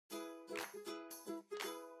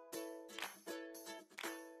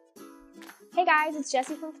Hey guys, it's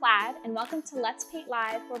Jessie from Plaid, and welcome to Let's Paint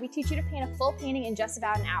Live, where we teach you to paint a full painting in just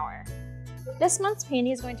about an hour. This month's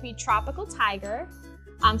painting is going to be Tropical Tiger.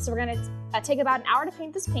 So we're going to take about an hour to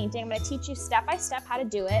paint this painting. I'm going to teach you step by step how to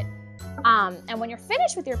do it. And when you're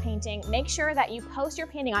finished with your painting, make sure that you post your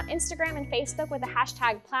painting on Instagram and Facebook with the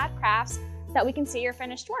hashtag PlaidCrafts so that we can see your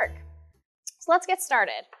finished work. So let's get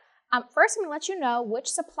started. First, I'm going to let you know which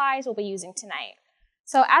supplies we'll be using tonight.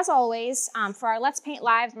 So as always, for our Let's Paint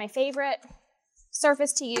Live, my favorite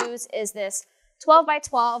surface to use is this 12 by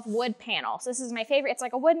 12 wood panel. So this is my favorite. It's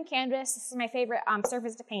like a wooden canvas. This is my favorite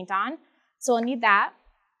surface to paint on. So we'll need that.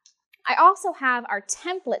 I also have our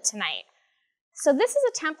template tonight. So this is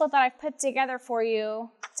a template that I've put together for you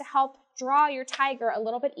to help draw your tiger a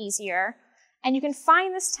little bit easier. And you can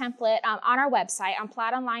find this template on our website on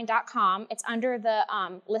plaidonline.com. It's under the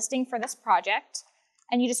listing for this project.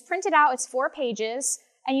 And you just print it out. It's 4 pages.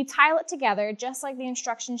 And you tile it together just like the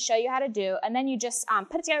instructions show you how to do. And then you just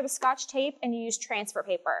put it together with Scotch tape and you use transfer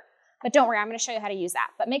paper. But don't worry, I'm going to show you how to use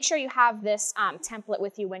that. But make sure you have this template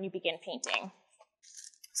with you when you begin painting.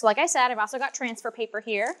 So like I said, I've also got transfer paper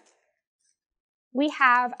here. We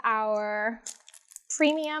have our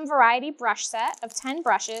premium variety brush set of 10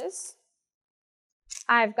 brushes.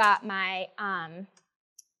 I've got my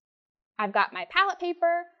palette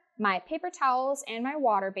paper, my paper towels, and my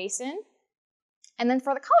water basin. And then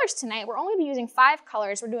for the colors tonight, we're only using 5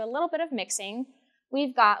 colors. We're doing a little bit of mixing.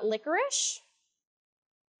 We've got licorice,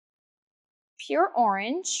 pure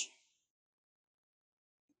orange,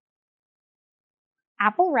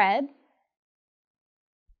 apple red,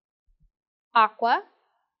 aqua,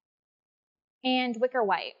 and wicker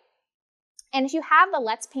white. And if you have the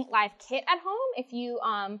Let's Paint Live kit at home, if you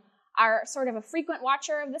are sort of a frequent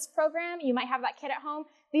watcher of this program, you might have that kit at home.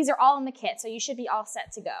 These are all in the kit, so you should be all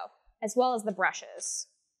set to go, as well as the brushes.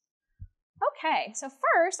 Okay, so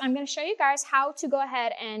first I'm going to show you guys how to go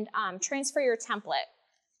ahead and transfer your template.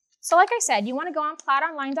 So like I said, you want to go on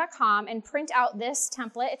plaidonline.com and print out this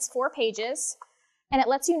template. It's 4 pages, and it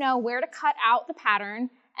lets you know where to cut out the pattern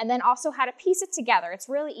and then also how to piece it together. It's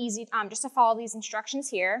really easy just to follow these instructions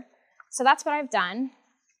here. So that's what I've done.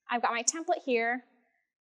 I've got my template here,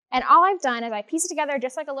 and all I've done is I piece it together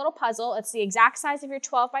just like a little puzzle. It's the exact size of your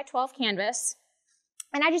 12 by 12 canvas.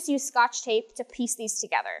 And I just use Scotch tape to piece these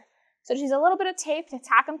together. So just use a little bit of tape to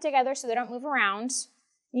tack them together so they don't move around.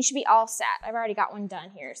 You should be all set. I've already got one done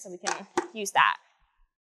here, so we can use that.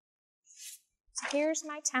 So here's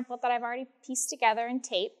my template that I've already pieced together and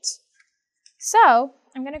taped. So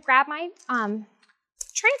I'm going to grab my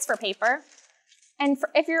transfer paper. And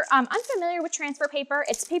if you're unfamiliar with transfer paper,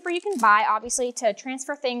 it's paper you can buy, obviously, to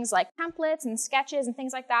transfer things like templates and sketches and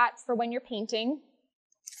things like that for when you're painting.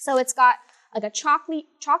 So it's got like a chalky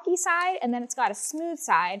side, and then it's got a smooth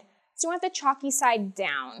side. So you want the chalky side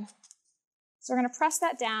down. So we're going to press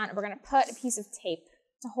that down, and we're going to put a piece of tape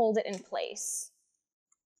to hold it in place.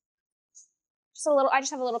 I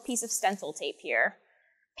just have a little piece of stencil tape here.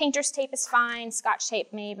 Painter's tape is fine. Scotch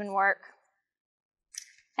tape may even work.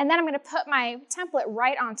 And then I'm going to put my template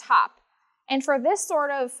right on top. And for this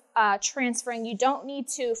sort of transferring, you don't need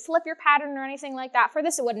to flip your pattern or anything like that. For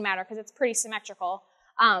this, it wouldn't matter because it's pretty symmetrical.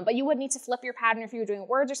 But you would need to flip your pattern if you were doing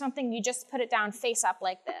words or something. You just put it down face up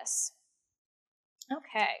like this.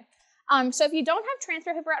 Okay. So if you don't have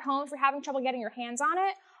transfer paper at home, if you're having trouble getting your hands on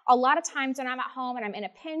it, a lot of times when I'm at home and I'm in a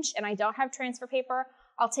pinch and I don't have transfer paper,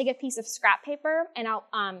 I'll take a piece of scrap paper and I'll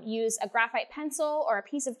use a graphite pencil or a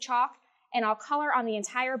piece of chalk, and I'll color on the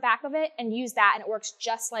entire back of it and use that, and it works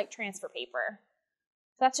just like transfer paper.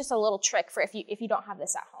 So that's just a little trick for if you don't have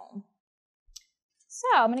this at home. So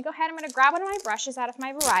I'm going to go ahead, I'm going to grab one of my brushes out of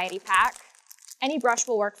my variety pack. Any brush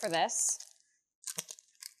will work for this.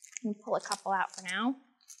 I'm going to pull a couple out for now.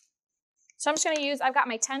 So I'm just going to use, I've got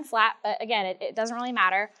my 10 flat, but again, it doesn't really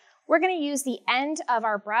matter. We're going to use the end of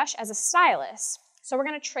our brush as a stylus. So we're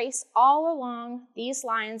going to trace all along these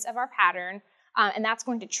lines of our pattern, and that's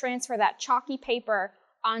going to transfer that chalky paper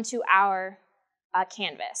onto our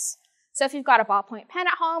canvas. So if you've got a ballpoint pen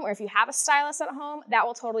at home, or if you have a stylus at home, that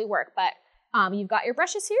will totally work. But you've got your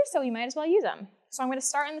brushes here, so you might as well use them. So I'm going to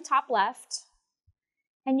start in the top left.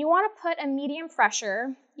 And you want to put a medium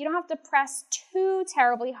pressure. You don't have to press too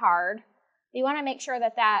terribly hard. You want to make sure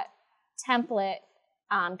that that template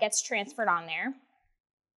gets transferred on there.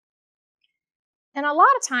 And a lot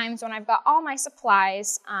of times when I've got all my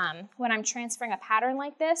supplies, when I'm transferring a pattern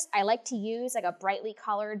like this, I like to use like a brightly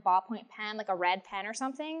colored ballpoint pen, like a red pen or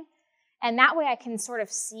something. And that way I can sort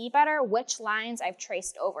of see better which lines I've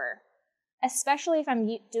traced over. Especially if I'm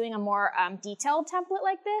doing a more detailed template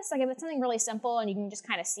like this. Like if it's something really simple and you can just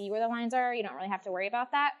kind of see where the lines are, you don't really have to worry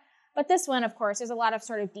about that. But this one, of course, there's a lot of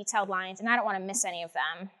sort of detailed lines, and I don't want to miss any of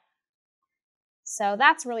them. So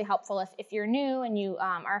that's really helpful. If you're new and you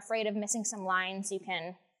are afraid of missing some lines, you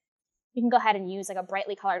can go ahead and use like a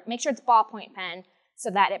brightly colored, make sure it's ballpoint pen so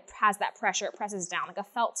that it has that pressure, it presses down. Like a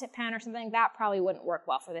felt tip pen or something, that probably wouldn't work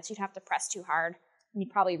well for this. You'd have to press too hard and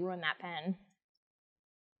you'd probably ruin that pen.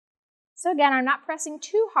 So again, I'm not pressing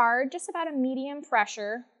too hard, just about a medium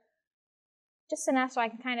pressure, just enough so I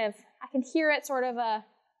can hear it sort of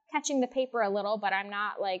catching the paper a little, but I'm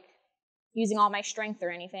not like using all my strength or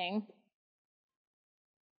anything.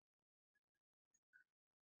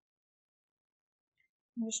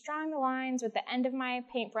 I'm just drawing the lines with the end of my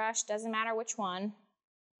paintbrush, doesn't matter which one.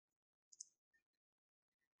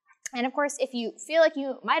 And of course, if you feel like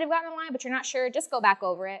you might have gotten a line, but you're not sure, just go back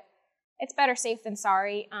over it. It's better safe than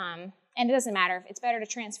sorry, and it doesn't matter. It's better to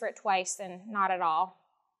transfer it twice than not at all.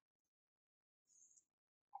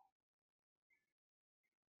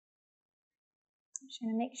 I'm just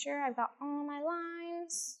going to make sure I've got all my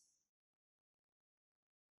lines.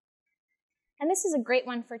 And this is a great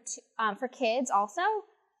one for kids also,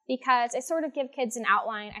 because it sort of gives kids an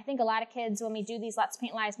outline. I think a lot of kids, when we do these Let's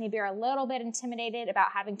Paint Lives, maybe are a little bit intimidated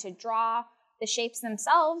about having to draw the shapes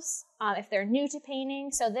themselves if they're new to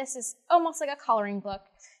painting. So this is almost like a coloring book.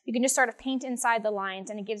 You can just sort of paint inside the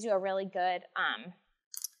lines, and it gives you a really good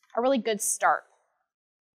start.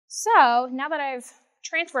 So now that I've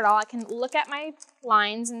transferred all, I can look at my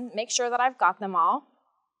lines and make sure that I've got them all.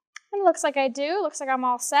 And it looks like I do. It looks like I'm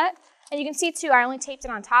all set. And you can see too, I only taped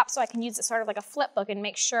it on top so I can use it sort of like a flip book and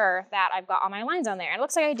make sure that I've got all my lines on there. And it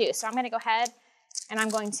looks like I do. So I'm going to go ahead and I'm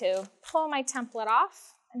going to pull my template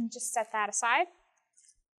off and just set that aside.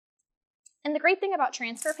 And the great thing about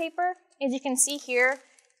transfer paper is you can see here,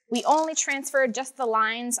 we only transferred just the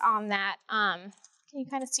lines on that, can you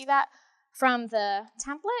kind of see that, from the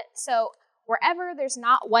template. So wherever there's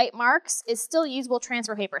not white marks is still usable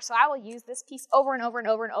transfer paper. So I will use this piece over and over and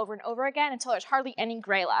over and over and over again until there's hardly any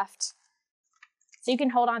gray left. So you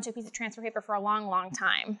can hold on to a piece of transfer paper for a long, long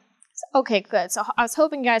time. So, okay, good. So I was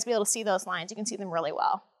hoping you guys would be able to see those lines. You can see them really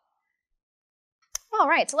well. All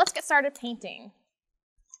right, so let's get started painting.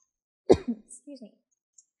 Excuse me.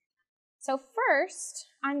 So first,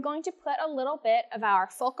 I'm going to put a little bit of our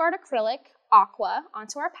Folk Art Acrylic Aqua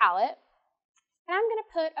onto our palette. And I'm going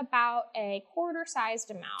to put about a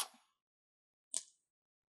quarter-sized amount.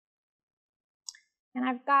 And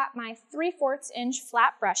I've got my 3/4 inch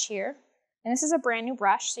flat brush here. And this is a brand new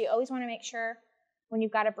brush, so you always want to make sure when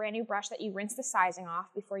you've got a brand new brush that you rinse the sizing off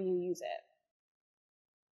before you use it.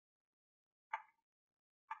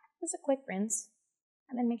 Just a quick rinse,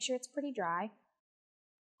 and then make sure it's pretty dry.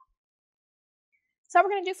 So what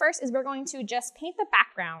we're going to do first is we're going to just paint the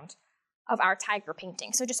background of our tiger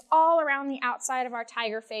painting. So just all around the outside of our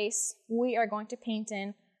tiger face, we are going to paint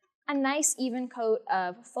in a nice even coat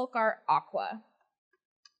of Folk Art Aqua.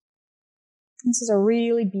 This is a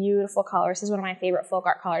really beautiful color. This is one of my favorite folk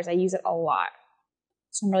art colors. I use it a lot.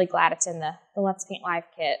 So I'm really glad it's in the Let's Paint Live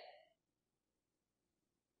kit.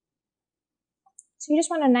 So you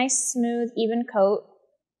just want a nice, smooth, even coat.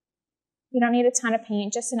 You don't need a ton of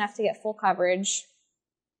paint, just enough to get full coverage.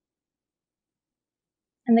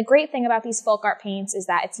 And the great thing about these folk art paints is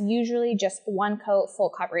that it's usually just one coat,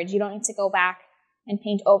 full coverage. You don't need to go back and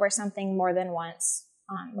paint over something more than once,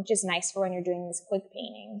 which is nice for when you're doing these quick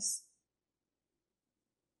paintings.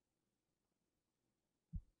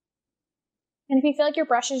 And if you feel like your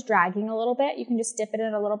brush is dragging a little bit, you can just dip it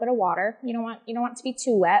in a little bit of water. You don't want it to be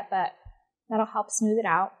too wet, but that'll help smooth it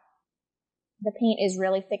out. The paint is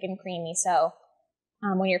really thick and creamy, so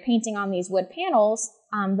when you're painting on these wood panels,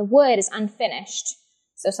 the wood is unfinished.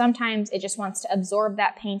 So sometimes it just wants to absorb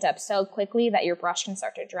that paint up so quickly that your brush can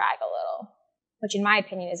start to drag a little, which in my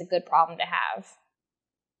opinion is a good problem to have.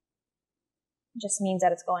 It just means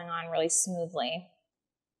that it's going on really smoothly.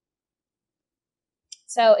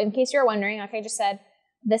 So in case you're wondering, like I just said,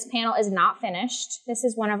 this panel is not finished. This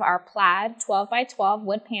is one of our Plaid 12x12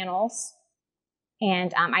 wood panels.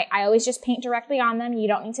 And I always just paint directly on them. You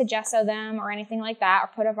don't need to gesso them or anything like that or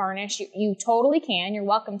put a varnish. You totally can. You're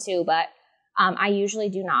welcome to, but I usually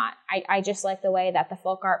do not. I just like the way that the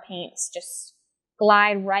folk art paints just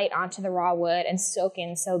glide right onto the raw wood and soak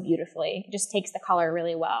in so beautifully. It just takes the color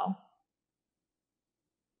really well.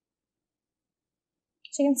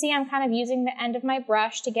 So you can see I'm kind of using the end of my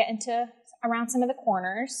brush to get into around some of the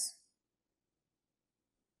corners.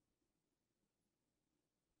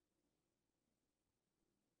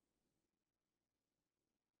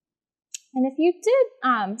 And if you did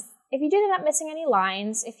end up missing any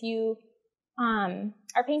lines, if you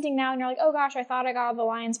are painting now and you're like, oh gosh, I thought I got all the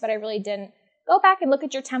lines, but I really didn't, go back and look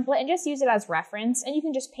at your template and just use it as reference, and you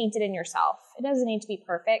can just paint it in yourself. It doesn't need to be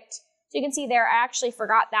perfect. So you can see there, I actually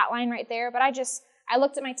forgot that line right there, but I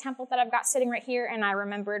looked at my template that I've got sitting right here and I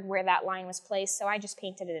remembered where that line was placed, so I just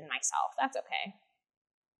painted it in myself. That's okay.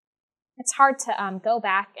 It's hard to go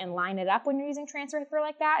back and line it up when you're using transfer paper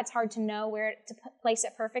like that. It's hard to know where to place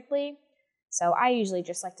it perfectly. So I usually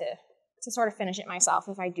just like to sort of finish it myself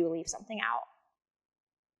if I do leave something out.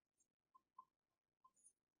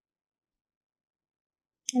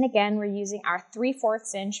 And again, we're using our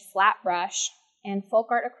 3/4 inch flat brush and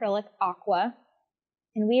Folk Art Acrylic Aqua.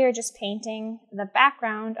 And we are just painting the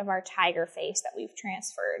background of our tiger face that we've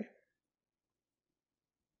transferred.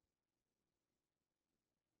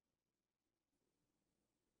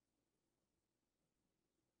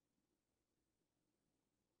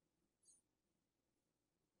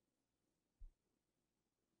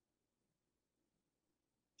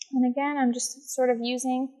 And again, I'm just sort of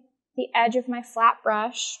using the edge of my flat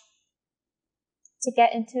brush to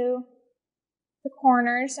get into the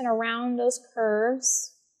corners and around those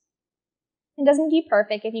curves. It doesn't need to be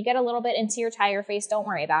perfect. If you get a little bit into your tiger face, don't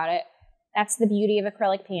worry about it. That's the beauty of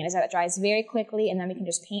acrylic paint, is that it dries very quickly and then we can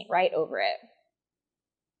just paint right over it.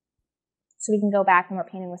 So we can go back when we're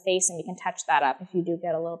painting the face and we can touch that up if you do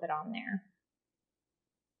get a little bit on there.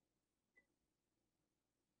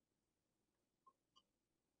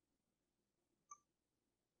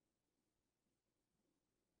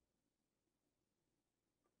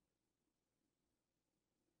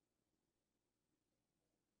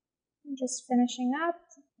 And just finishing up,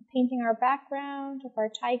 painting our background of our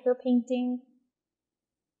tiger painting.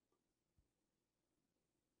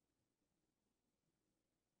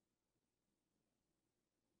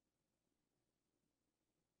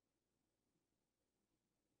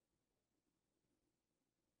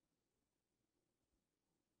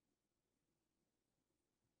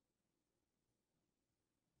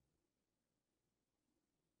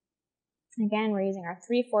 Again, we're using our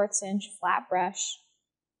 3/4 inch flat brush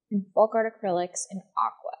and Folk Art Acrylics in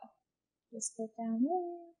Aqua. Just go down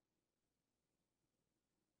there.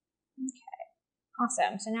 Okay,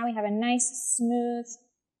 awesome. So now we have a nice, smooth,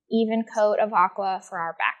 even coat of aqua for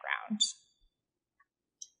our background.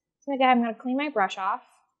 So again, I'm going to clean my brush off.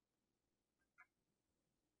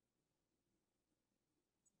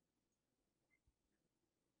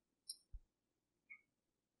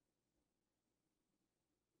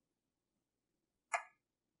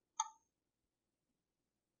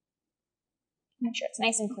 Make sure it's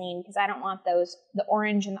nice and clean because I don't want the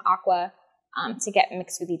orange and the aqua to get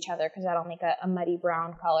mixed with each other because that'll make a muddy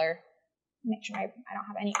brown color. Make sure I don't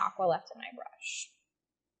have any aqua left in my brush.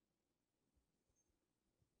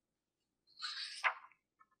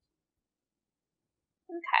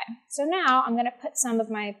 Okay, so now I'm going to put some of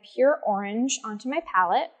my pure orange onto my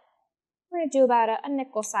palette. We're going to do about a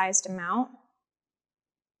nickel-sized amount.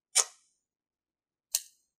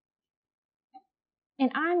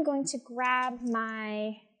 And I'm going to grab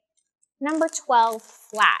my number 12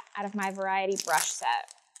 flat out of my variety brush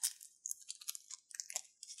set.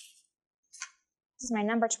 This is my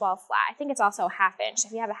number 12 flat. I think it's also a 1/2 inch.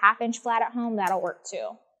 If you have a 1/2 inch flat at home, that'll work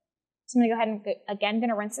too. So I'm going to go ahead and, again, going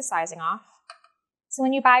to rinse the sizing off. So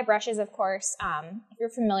when you buy brushes, of course, if you're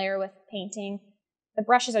familiar with painting, the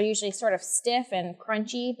brushes are usually sort of stiff and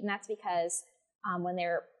crunchy, and that's because when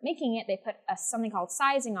they're making it, they put something called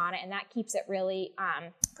sizing on it, and that keeps it really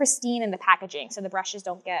pristine in the packaging, so the brushes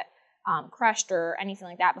don't get crushed or anything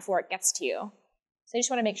like that before it gets to you. So you just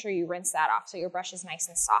want to make sure you rinse that off so your brush is nice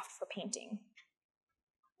and soft for painting.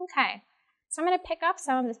 Okay, so I'm going to pick up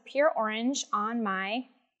some of this pure orange on my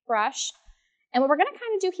brush, and what we're going to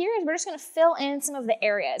kind of do here is we're just going to fill in some of the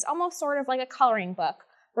areas, almost sort of like a coloring book.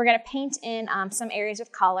 We're going to paint in some areas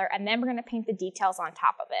with color, and then we're going to paint the details on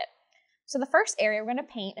top of it. So the first area we're going to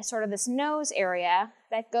paint is sort of this nose area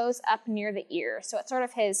that goes up near the ear. So it's sort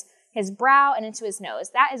of his brow and into his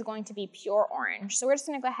nose. That is going to be pure orange. So we're just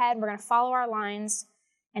going to go ahead and we're going to follow our lines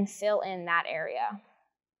and fill in that area.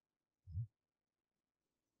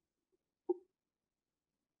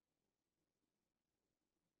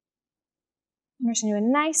 We're just going to do a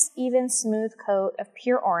nice, even, smooth coat of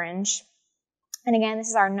pure orange. And again, this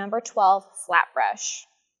is our number 12 flat brush.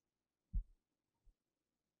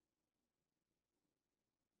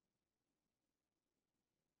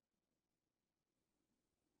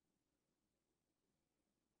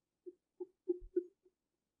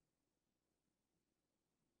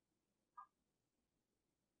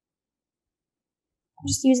 I'm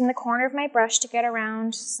just using the corner of my brush to get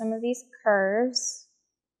around some of these curves.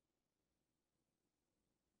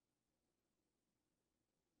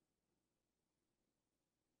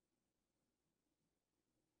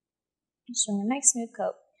 Just doing a nice smooth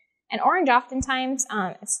coat. And orange oftentimes,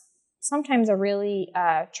 it's sometimes a really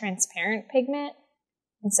transparent pigment.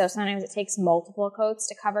 And so sometimes it takes multiple coats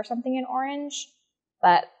to cover something in orange.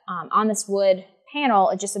 But on this wood panel,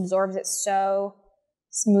 it just absorbs it so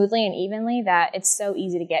smoothly and evenly that it's so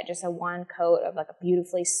easy to get just a one coat of like a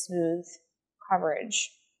beautifully smooth coverage.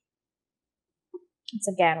 That's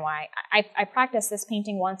again why I practiced this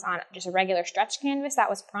painting once on just a regular stretch canvas that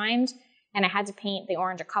was primed, and I had to paint the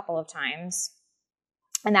orange a couple of times.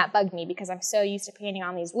 And that bugged me because I'm so used to painting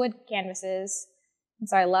on these wood canvases. And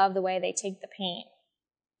so I love the way they take the paint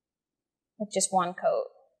with just one coat.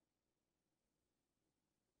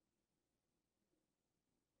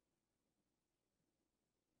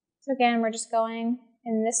 So again, we're just going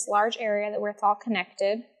in this large area that where it's all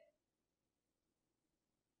connected.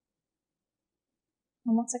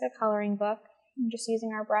 Almost like a coloring book. I'm just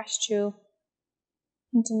using our brush to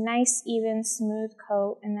paint a nice, even, smooth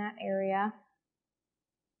coat in that area.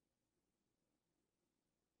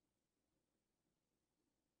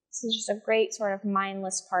 This is just a great sort of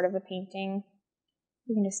mindless part of the painting.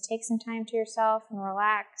 You can just take some time to yourself and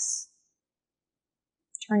relax.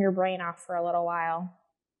 Turn your brain off for a little while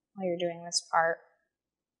you're doing this part.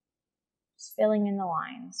 Just filling in the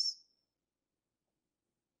lines.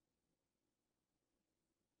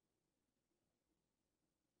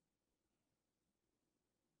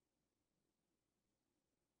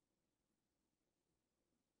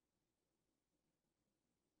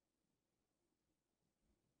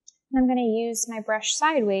 I'm going to use my brush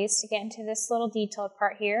sideways to get into this little detailed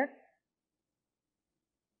part here.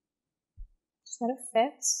 Just let it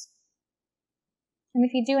fit. And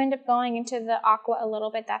if you do end up going into the aqua a little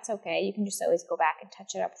bit, that's okay. You can just always go back and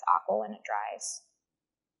touch it up with aqua when it dries.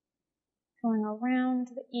 Going around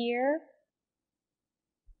the ear.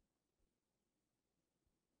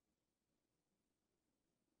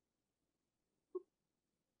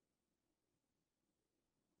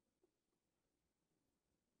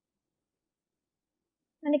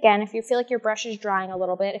 And again, if you feel like your brush is drying a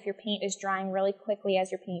little bit, if your paint is drying really quickly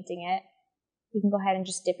as you're painting it, you can go ahead and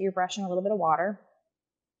just dip your brush in a little bit of water.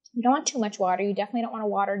 You don't want too much water. You definitely don't want to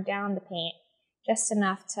water down the paint, just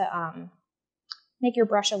enough to make your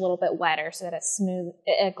brush a little bit wetter so that it's smooth.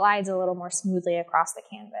 It glides a little more smoothly across the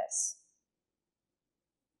canvas.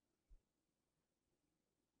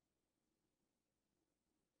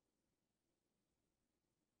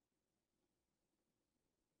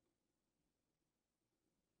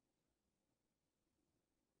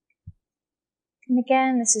 And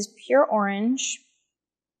again, this is pure orange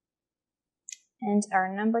and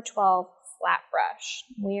our number 12 flat brush.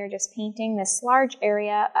 We are just painting this large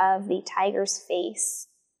area of the tiger's face.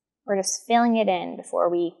 We're just filling it in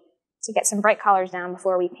to get some bright colors down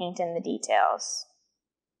before we paint in the details.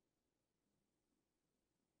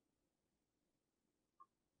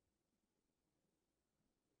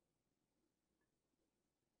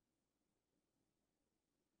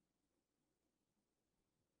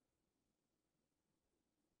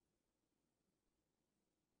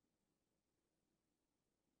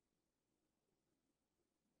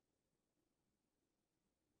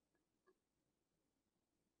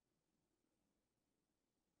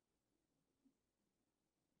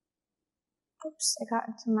 Oops, I got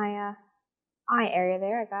into my eye area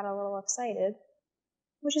there. I got a little excited,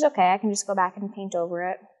 which is okay. I can just go back and paint over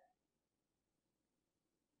it.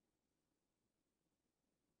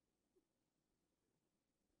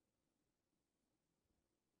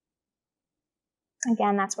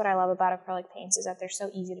 Again, that's what I love about acrylic paints, is that they're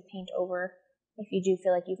so easy to paint over. If you do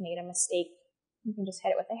feel like you've made a mistake, you can just hit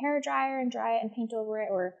it with a hair dryer and dry it and paint over it,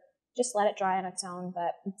 or just let it dry on its own,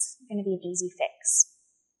 but it's going to be an easy fix.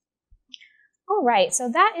 All right, so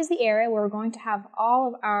that is the area where we're going to have all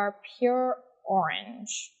of our pure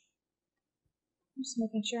orange. I'm just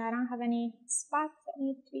making sure I don't have any spots that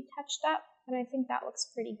need to be touched up, but I think that looks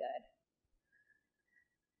pretty good.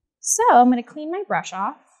 So I'm going to clean my brush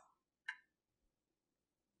off.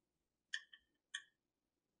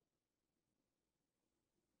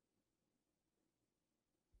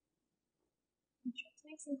 Make sure it's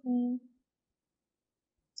nice and clean.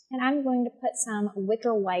 And I'm going to put some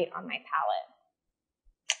wicker white on my palette.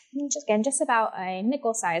 And just about a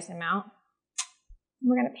nickel-sized amount. And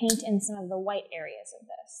we're going to paint in some of the white areas of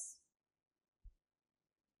this.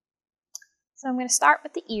 So I'm going to start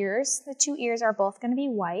with the ears. The two ears are both going to be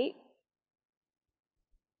white.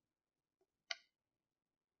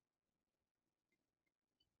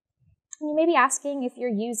 And you may be asking if you're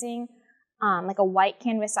using like a white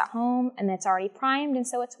canvas at home and it's already primed and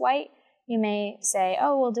so it's white. You may say,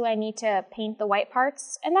 oh, well, do I need to paint the white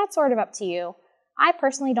parts? And that's sort of up to you. I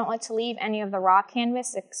personally don't like to leave any of the raw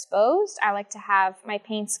canvas exposed. I like to have my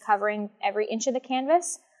paints covering every inch of the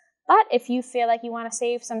canvas. But if you feel like you want to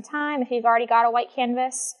save some time, if you've already got a white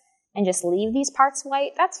canvas and just leave these parts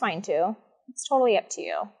white, that's fine too. It's totally up to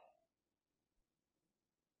you.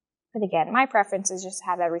 But again, my preference is just to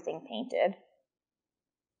have everything painted.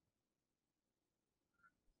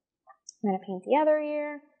 I'm going to paint the other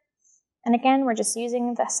ear. And again, we're just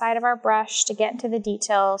using the side of our brush to get into the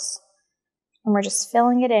details. And we're just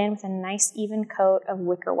filling it in with a nice even coat of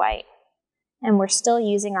wicker white. And we're still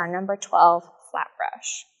using our number 12 flat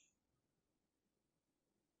brush.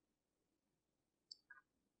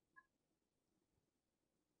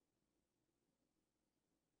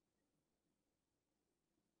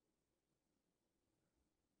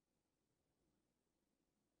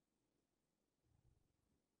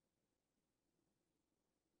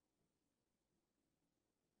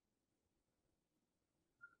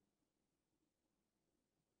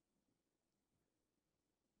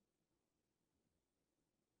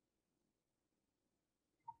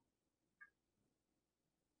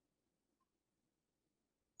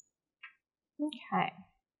 Okay.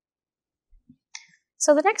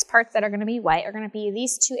 So the next parts that are going to be white are going to be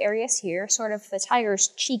these two areas here, sort of the tiger's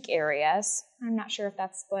cheek areas. I'm not sure if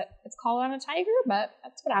that's what it's called on a tiger, but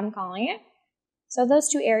that's what I'm calling it. So those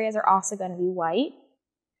two areas are also going to be white.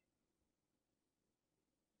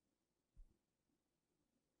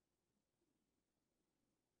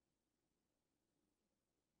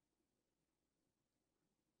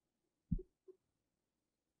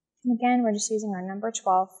 And again, we're just using our number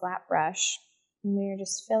 12 flat brush, and we're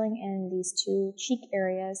just filling in these two cheek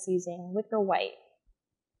areas using wicker white.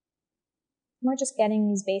 We're just getting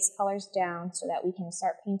these base colors down so that we can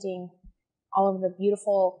start painting all of the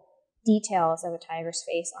beautiful details of a tiger's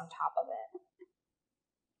face on top of it.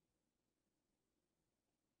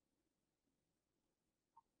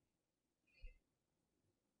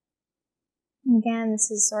 And again, this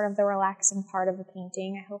is sort of the relaxing part of the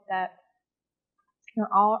painting. I hope that you're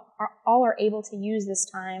all are able to use this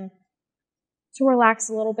time to relax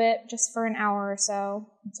a little bit just for an hour or so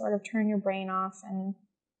and sort of turn your brain off and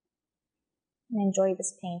enjoy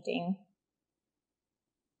this painting.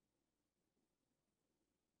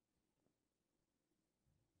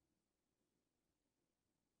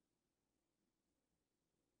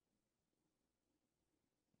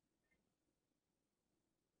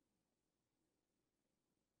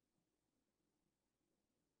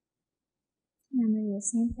 And I'm going to do the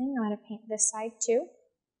same thing. I'm going to paint this side too.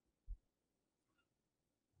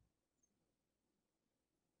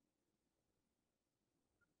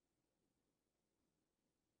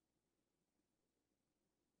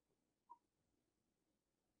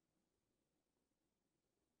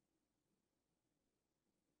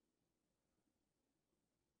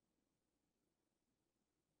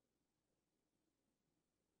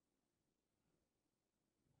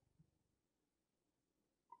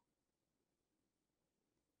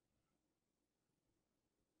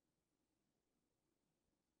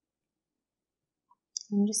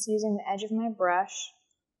 I'm just using the edge of my brush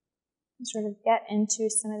to sort of get into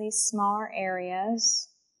some of these smaller areas.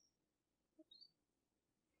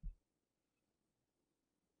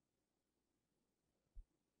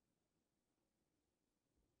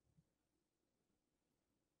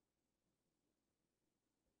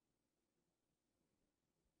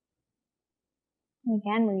 And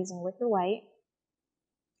again, we're using wicker white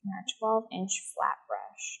and our 12-inch flat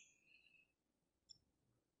brush.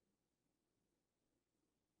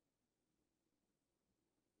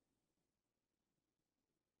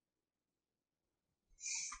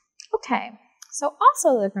 Okay, so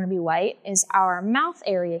also they're going to be white is our mouth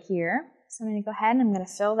area here. So I'm going to go ahead and I'm going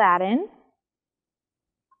to fill that in.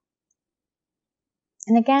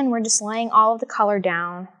 And again, we're just laying all of the color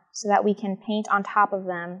down so that we can paint on top of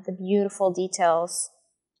them the beautiful details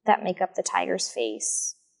that make up the tiger's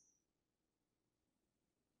face.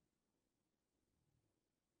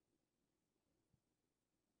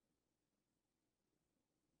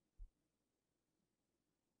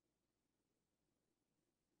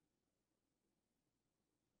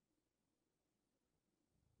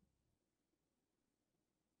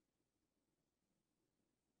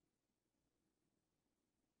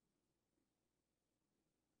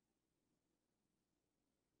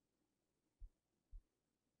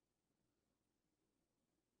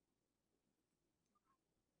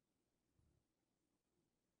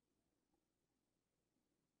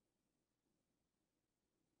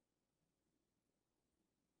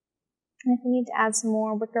 And if you need to add some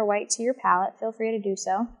more wicker white to your palette, feel free to do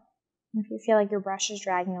so. And if you feel like your brush is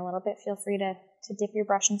dragging a little bit, feel free to dip your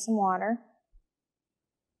brush in some water.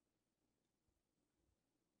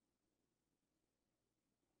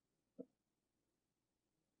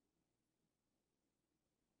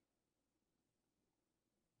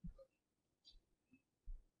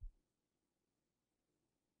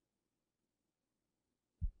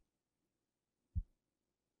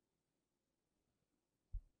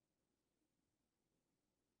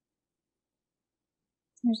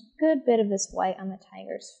 There's a good bit of this white on the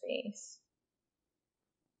tiger's face.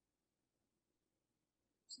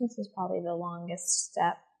 So this is probably the longest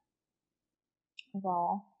step of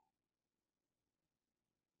all.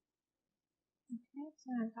 Okay,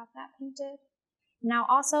 so I've got that painted. Now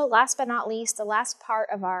also, last but not least, the last part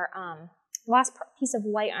of our, piece of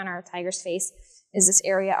white on our tiger's face is this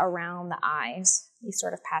area around the eyes, these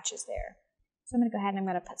sort of patches there. So I'm going to go ahead and I'm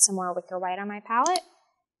going to put some more wicker white on my palette.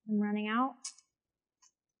 I'm running out.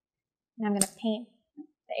 And I'm going to paint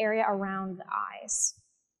the area around the eyes.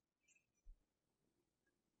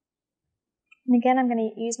 And again, I'm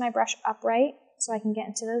going to use my brush upright so I can get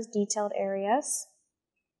into those detailed areas.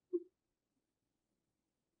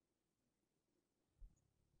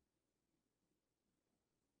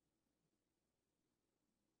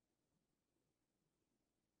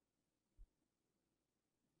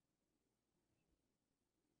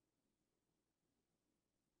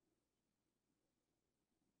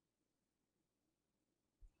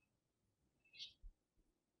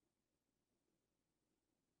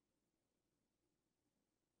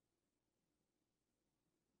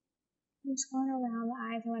 I'm just going around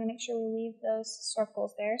the eyes. I want to make sure we leave those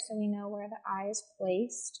circles there so we know where the eye is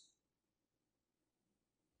placed.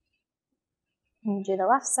 And do the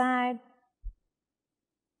left side.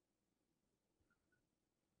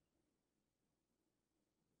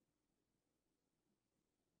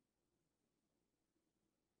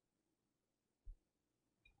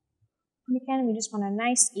 And again, we just want a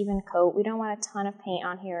nice even coat. We don't want a ton of paint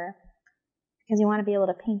on here because you want to be able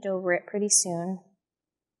to paint over it pretty soon.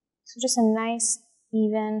 So just a nice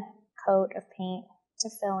even coat of paint to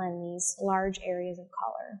fill in these large areas of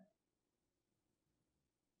color.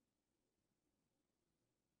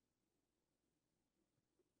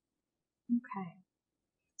 Okay,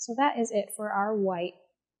 so that is it for our white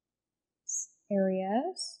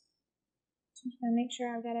areas. So I'm just going to make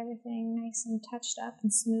sure I've got everything nice and touched up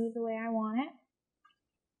and smooth the way I want it.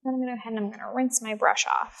 Then I'm going to go ahead and I'm going to rinse my brush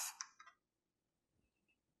off.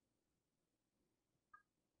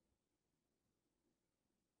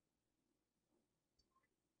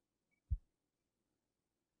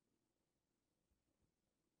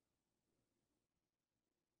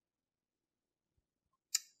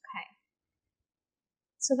 Okay.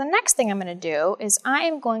 So the next thing I'm going to do is I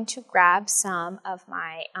am going to grab some of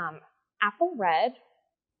my apple red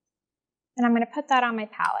and I'm going to put that on my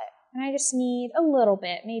palette. And I just need a little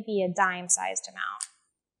bit, maybe a dime-sized amount.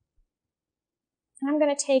 And I'm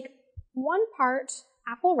going to take 1 part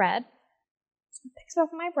apple red, so pick some up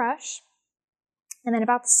my brush, and then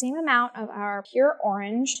about the same amount of our pure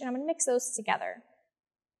orange, and I'm going to mix those together.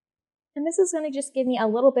 And this is going to just give me a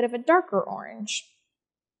little bit of a darker orange.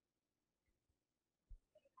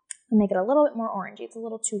 And make it a little bit more orangey. It's a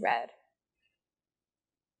little too red.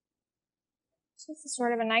 So this is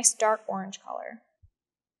sort of a nice dark orange color.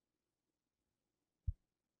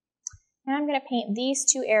 And I'm going to paint these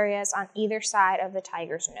 2 areas on either side of the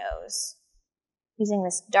tiger's nose using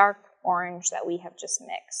this dark orange that we have just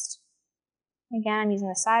mixed. Again, I'm using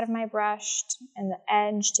the side of my brush and the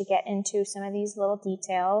edge to get into some of these little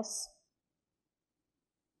details.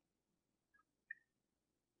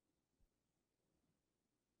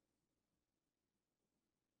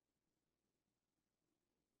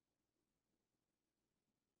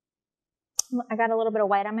 I got a little bit of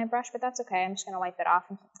white on my brush, but that's okay. I'm just going to wipe it off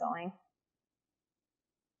and keep going.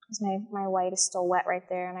 Because my white is still wet right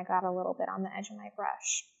there, and I got a little bit on the edge of my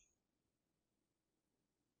brush.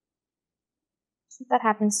 So if that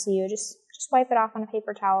happens to you, just wipe it off on a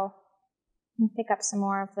paper towel and pick up some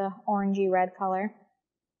more of the orangey red color.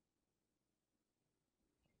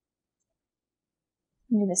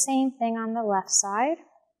 And do the same thing on the left side.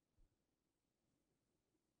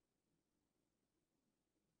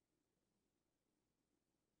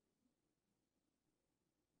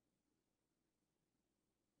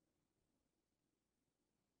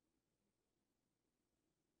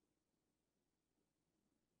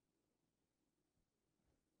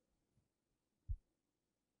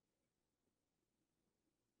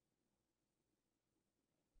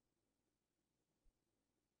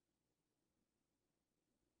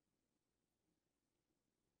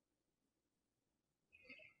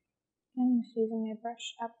 I'm just using my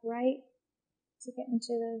brush upright to get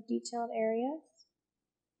into those detailed areas.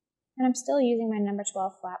 And I'm still using my number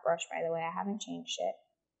 12 flat brush, by the way. I haven't changed it.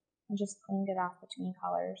 I just cleaned it off between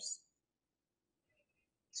colors.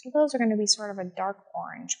 So those are going to be sort of a dark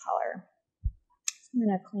orange color. So I'm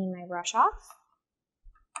going to clean my brush off.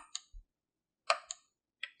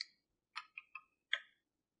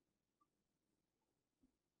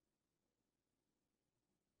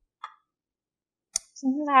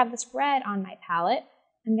 Since I have this red on my palette,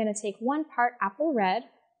 I'm going to take 1 part apple red,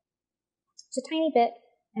 just a tiny bit,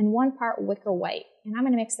 and 1 part wicker white, and I'm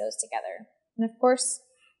going to mix those together. And of course,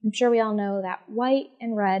 I'm sure we all know that white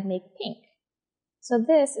and red make pink. So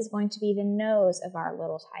this is going to be the nose of our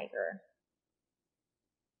little tiger.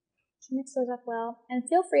 Mix those up well, and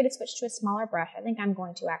feel free to switch to a smaller brush. I think I'm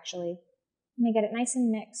going to actually. I'm going to get it nice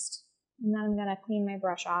and mixed, and then I'm going to clean my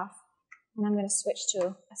brush off, and I'm going to switch to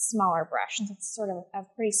a smaller brush since it's sort of a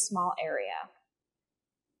pretty small area.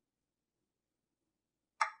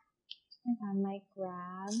 I think I might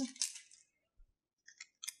grab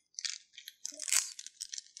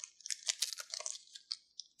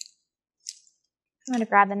I'm going to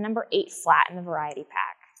grab the number 8 flat in the variety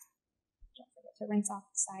pack. Don't forget to rinse off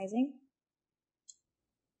the sizing.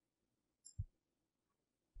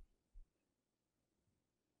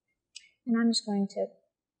 And I'm just going to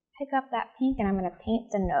pick up that pink and I'm going to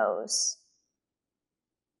paint the nose.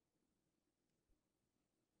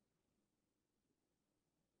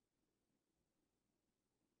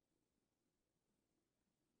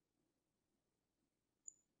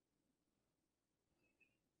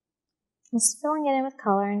 Just filling it in with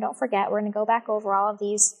color, and don't forget, we're going to go back over all of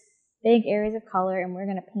these big areas of color and we're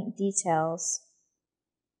going to paint details.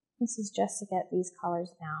 This is just to get these colors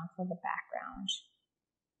down for the background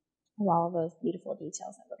of all of those beautiful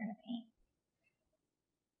details that we're going to paint.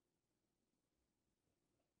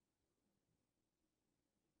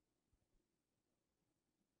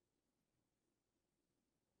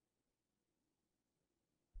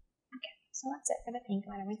 Okay, so that's it for the pink.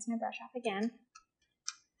 I'm going to rinse my brush off again.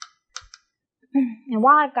 And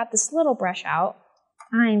while I've got this little brush out,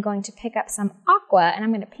 I'm going to pick up some aqua and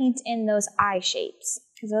I'm going to paint in those eye shapes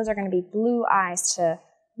because those are going to be blue eyes to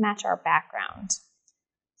match our background.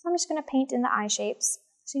 So I'm just going to paint in the eye shapes.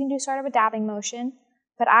 So you can do sort of a dabbing motion,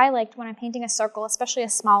 but I liked when I'm painting a circle, especially a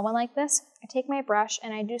small one like this, I take my brush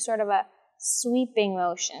and I do sort of a sweeping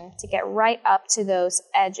motion to get right up to those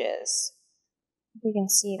edges. You can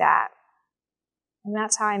see that. And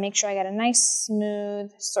that's how I make sure I get a nice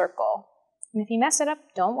smooth circle. And if you mess it up,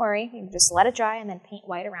 don't worry. You can just let it dry and then paint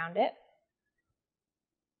white around it.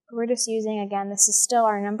 We're just using, again, this is still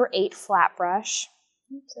our number 8 flat brush.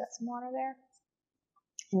 Oops, got some water there.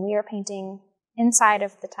 And we are painting inside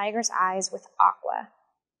of the tiger's eyes with aqua.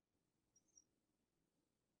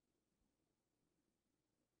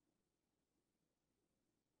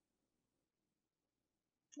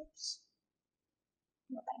 Oops.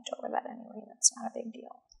 We'll paint over that anyway. That's not a big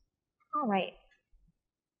deal. All right.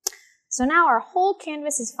 So now our whole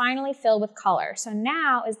canvas is finally filled with color. So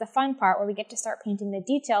now is the fun part where we get to start painting the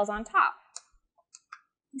details on top.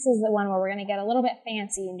 This is the one where we're going to get a little bit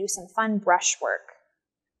fancy and do some fun brush work.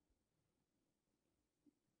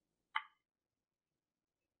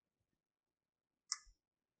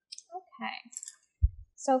 Okay.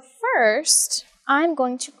 So first, I'm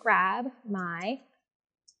going to grab my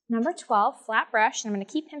number 12 flat brush, and I'm going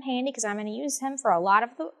to keep him handy because I'm going to use him for a lot of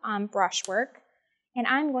the brush work. And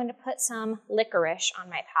I'm going to put some licorice on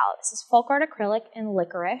my palette. This is Folk Art Acrylic in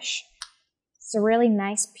Licorice. It's a really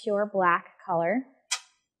nice pure black color.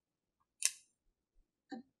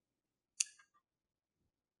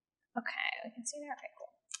 Okay, we can see there. Okay, cool.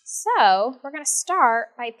 So we're going to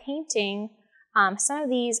start by painting some of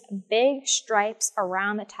these big stripes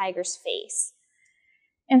around the tiger's face.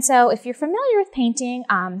 And so if you're familiar with painting,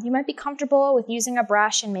 you might be comfortable with using a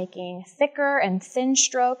brush and making thicker and thin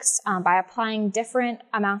strokes by applying different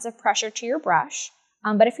amounts of pressure to your brush.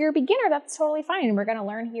 But if you're a beginner, that's totally fine, and we're going to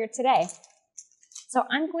learn here today. So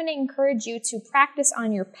I'm going to encourage you to practice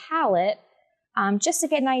on your palette just to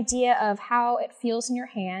get an idea of how it feels in your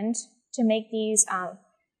hand to make these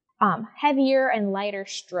heavier and lighter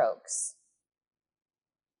strokes.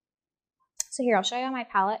 So here, I'll show you on my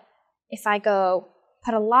palette. If I go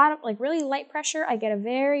put a lot of, really light pressure, I get a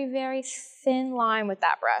very, very thin line with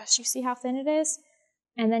that brush. You see how thin it is?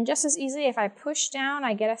 And then just as easily, if I push down,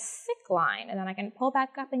 I get a thick line, and then I can pull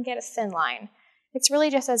back up and get a thin line. It's really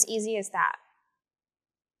just as easy as that.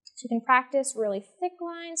 So you can practice really thick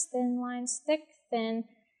lines, thick, thin,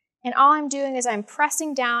 and all I'm doing is I'm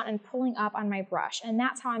pressing down and pulling up on my brush, and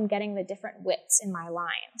that's how I'm getting the different widths in my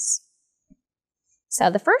lines. So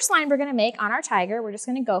the first line we're going to make on our tiger, we're just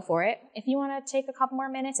going to go for it. If you want to take a couple more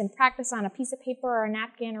minutes and practice on a piece of paper or a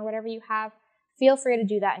napkin or whatever you have, feel free to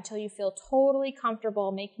do that until you feel totally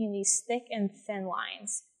comfortable making these thick and thin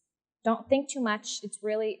lines. Don't think too much. It's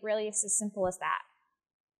really as simple as that.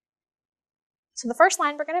 So the first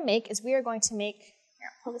line we're going to make is we are going to make, here,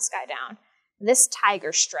 pull this guy down, this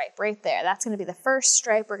tiger stripe right there. That's going to be the first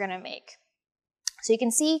stripe we're going to make. So you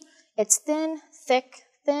can see it's thin, thick,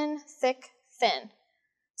 thin, thick, thin.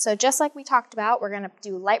 So just like we talked about, we're going to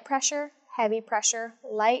do light pressure,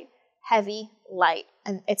 light, heavy, light.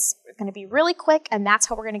 And it's going to be really quick, and that's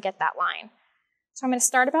how we're going to get that line. So I'm going to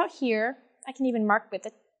start about here. I can even mark with the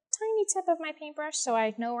tiny tip of my paintbrush so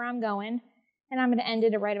I know where I'm going. And I'm going to end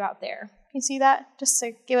it right about there. Can you see that? Just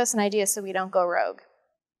to give us an idea so we don't go rogue.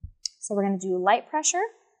 So we're going to do light pressure,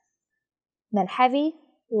 then heavy,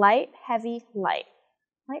 light, heavy, light.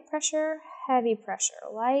 Light pressure,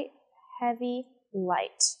 light, heavy,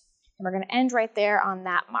 light. And we're going to end right there on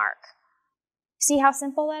that mark. See how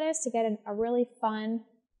simple that is to get a really fun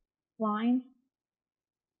line?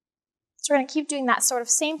 So we're going to keep doing that sort of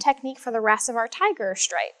same technique for the rest of our tiger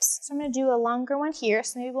stripes. So I'm going to do a longer one here,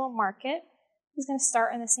 so maybe we'll mark it. He's going to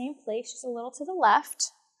start in the same place, just a little to the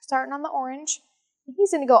left, starting on the orange. And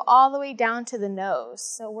he's going to go all the way down to the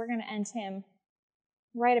nose. So we're going to end him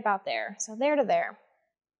right about there. So there to there.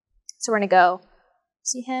 So we're going to go,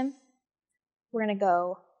 see him? We're going to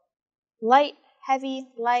go light, heavy,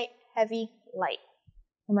 light, heavy, light.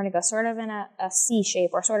 And we're going to go sort of in a C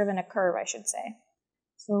shape, or sort of in a curve, I should say.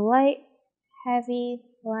 So light, heavy,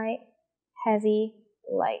 light, heavy,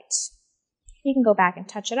 light. You can go back and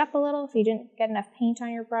touch it up a little if you didn't get enough paint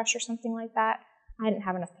on your brush or something like that. I didn't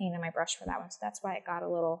have enough paint on my brush for that one, so that's why it got a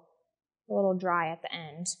little dry at the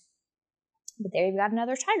end. But there you've got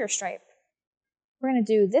another tiger stripe. We're going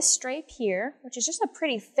to do this stripe here, which is just a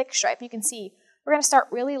pretty thick stripe. You can see we're going to start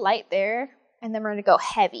really light there, and then we're going to go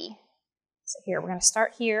heavy. So here, we're going to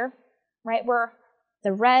start here, right where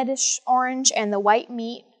the reddish orange and the white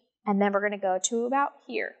meet, and then we're going to go to about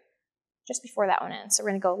here, just before that one ends. So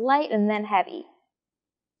we're going to go light and then heavy.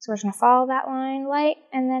 So we're just going to follow that line, light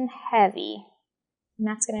and then heavy. And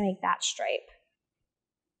that's going to make that stripe.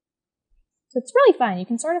 So it's really fun. You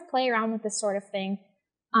can sort of play around with this sort of thing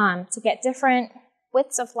to get different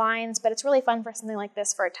widths of lines, but it's really fun for something like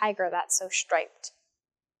this for a tiger that's so striped.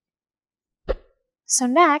 So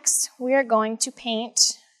next, we are going to paint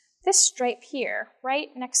this stripe here, right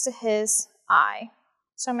next to his eye.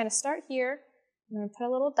 So I'm going to start here. I'm going to put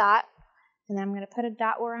a little dot, and then I'm going to put a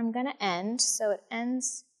dot where I'm going to end. So it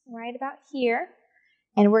ends right about here.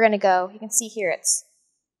 And we're going to go, you can see here, it's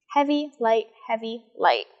heavy, light, heavy,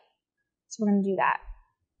 light. So we're going to do that.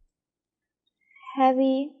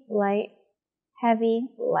 Heavy, light, heavy,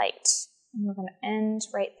 light. And we're going to end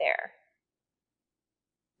right there.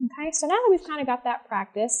 Okay, so now that we've kind of got that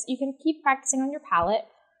practice, you can keep practicing on your palette.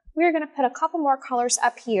 We're going to put a couple more colors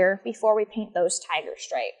up here before we paint those tiger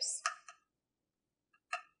stripes.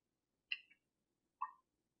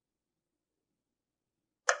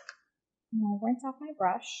 And I'll rinse off my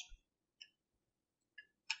brush.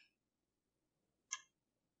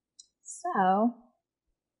 So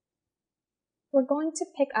we're going to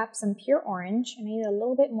pick up some pure orange, and I need a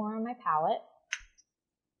little bit more on my palette.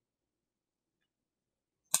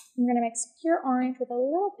 I'm going to mix pure orange with a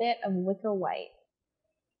little bit of wicker white.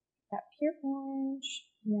 Got pure orange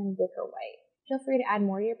and then wicker white. Feel free to add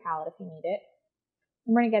more to your palette if you need it.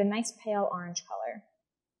 And we're going to get a nice pale orange color.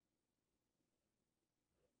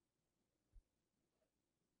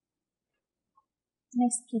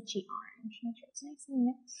 Nice peachy orange. Make sure it's nice and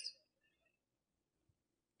mixed.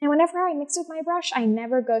 And whenever I mix with my brush, I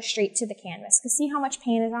never go straight to the canvas. Because see how much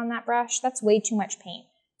paint is on that brush? That's way too much paint.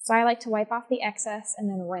 So I like to wipe off the excess and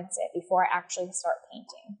then rinse it before I actually start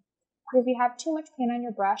painting. If you have too much paint on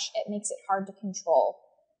your brush, it makes it hard to control.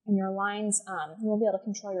 And your lines, you won't be able to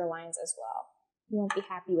control your lines as well. You won't be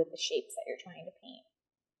happy with the shapes that you're trying to paint.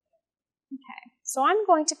 Okay, so I'm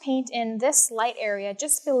going to paint in this light area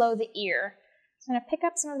just below the ear. So I'm going to pick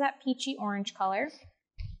up some of that peachy orange color.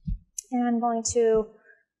 And I'm going to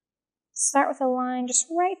start with a line just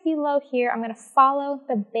right below here. I'm going to follow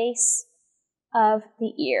the base of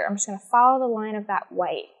the ear. I'm just going to follow the line of that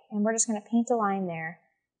white. And we're just going to paint a line there.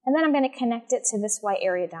 And then I'm going to connect it to this white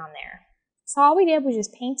area down there. So all we did was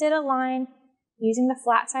just painted a line using the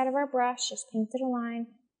flat side of our brush, just painted a line,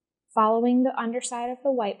 following the underside of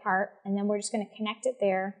the white part, and then we're just going to connect it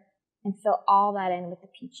there and fill all that in with the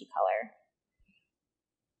peachy color.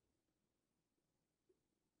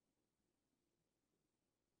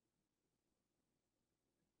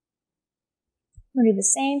 We're going to do the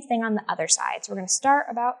same thing on the other side. So we're going to start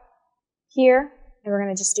about here, and we're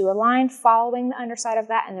going to just do a line following the underside of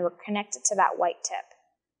that, and then we're connected to that white tip.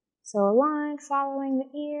 So a line following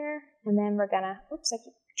the ear, and then we're going to, oops, I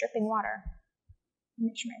keep dripping water.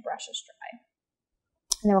 Make sure my brush is dry.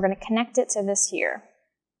 And then we're going to connect it to this here.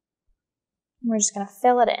 And we're just going to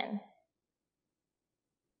fill it in.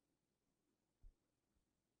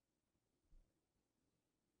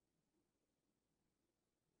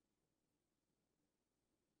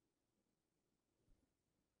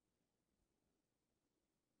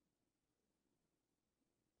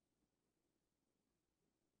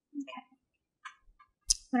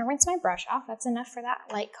 I'm going to rinse my brush off. That's enough for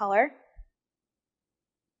that light color.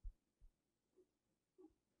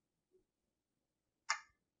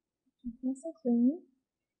 Nice and clean.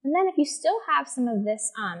 And then if you still have some of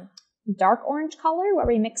this dark orange color where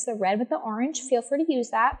we mix the red with the orange, feel free to use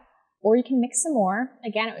that. Or you can mix some more.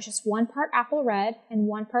 Again, it was just 1 part apple red and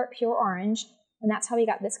 1 part pure orange. And that's how we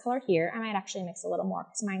got this color here. I might actually mix a little more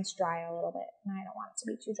because mine's dry a little bit. And I don't want it to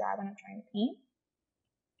be too dry when I'm trying to paint.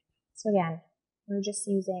 So again, we're just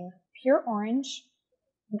using pure orange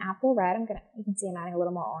and apple red. You can see I'm adding a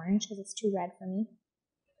little more orange because it's too red for me.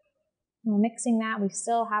 And we're mixing that. We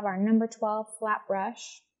still have our number 12 flat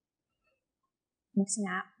brush. Mixing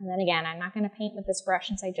that. And then again, I'm not going to paint with this brush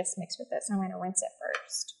since I just mixed with this. So I'm going to rinse it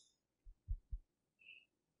first.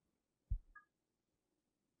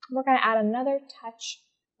 We're going to add another touch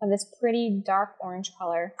of this pretty dark orange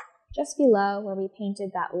color just below where we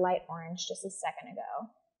painted that light orange just a second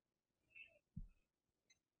ago.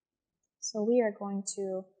 So we are going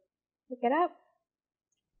to pick it up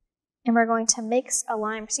and we're going to mix a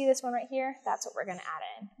line. See this one right here? That's what we're going to add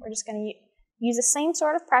in. We're just going to use the same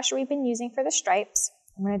sort of pressure we've been using for the stripes.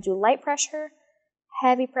 I'm going to do light pressure,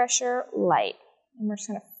 heavy pressure, light. And we're just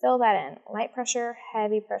going to fill that in. Light pressure,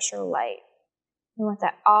 heavy pressure, light. We want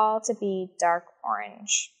that all to be dark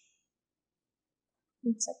orange.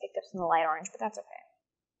 Oops, I picked up some of the light orange, but that's okay.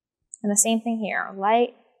 And the same thing here. Light,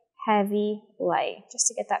 heavy, light. Just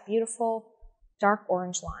to get that beautiful dark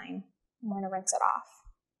orange line. I'm going to rinse it off.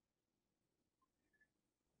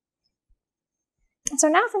 And so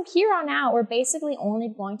now from here on out, we're basically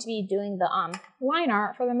only going to be doing the line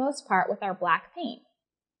art for the most part with our black paint.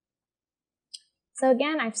 So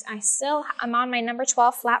again, I'm on my number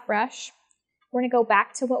 12 flat brush. We're going to go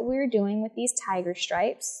back to what we were doing with these tiger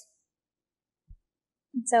stripes.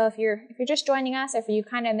 And so if you're just joining us, if you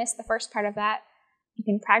kind of missed the first part of that, you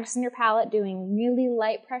can practice in your palette doing really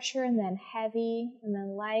light pressure and then heavy and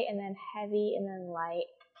then light and then heavy and then light.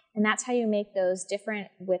 And that's how you make those different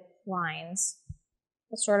width lines,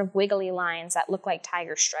 those sort of wiggly lines that look like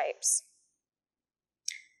tiger stripes.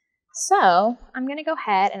 So I'm going to go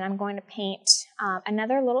ahead and I'm going to paint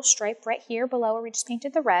another little stripe right here below where we just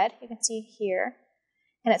painted the red. You can see here.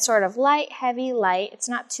 And it's sort of light, heavy, light. It's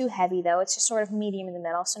not too heavy though. It's just sort of medium in the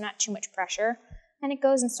middle, so not too much pressure. And it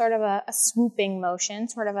goes in sort of a swooping motion,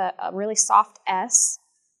 sort of a really soft S.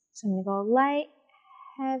 So I'm going to go light,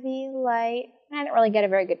 heavy, light. And I didn't really get a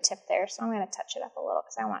very good tip there, so I'm going to touch it up a little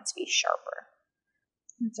because I want it to be sharper.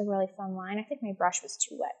 It's a really fun line. I think my brush was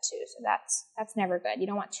too wet too, so that's never good. You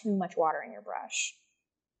don't want too much water in your brush.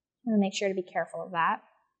 I'm going to make sure to be careful of that.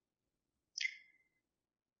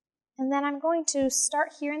 And then I'm going to start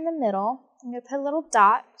here in the middle. I'm going to put a little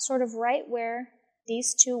dot sort of right where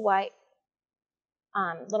these two white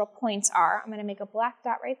little points are. I'm going to make a black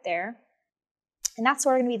dot right there. And that's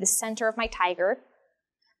sort of going to be the center of my tiger.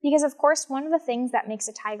 Because of course, one of the things that makes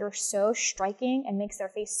a tiger so striking and makes their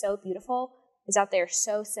face so beautiful is that they're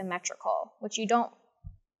so symmetrical, which you don't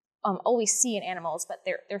always see in animals, but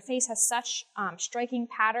their face has such striking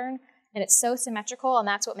pattern and it's so symmetrical, and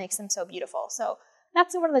that's what makes them so beautiful. So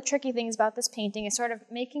that's one of the tricky things about this painting is sort of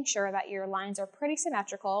making sure that your lines are pretty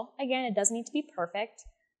symmetrical. Again, it doesn't need to be perfect,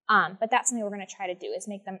 but that's something we're going to try to do is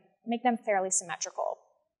make them fairly symmetrical.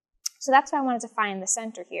 So that's why I wanted to find the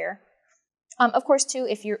center here. Of course, too,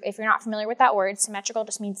 if you're not familiar with that word, symmetrical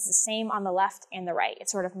just means it's the same on the left and the right. It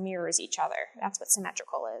sort of mirrors each other. That's what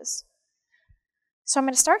symmetrical is. So I'm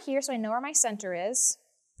going to start here so I know where my center is.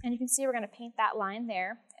 And you can see we're going to paint that line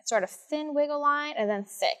there. It's sort of thin wiggle line and then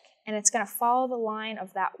thick. And it's going to follow the line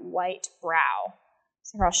of that white brow.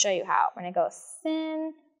 So here I'll show you how. We're going to go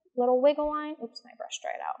thin little wiggle line. Oops, my brush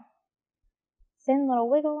dried out. Thin little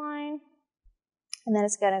wiggle line. And then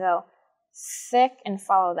it's going to go thick and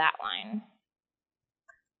follow that line.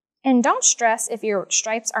 And don't stress if your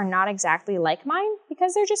stripes are not exactly like mine,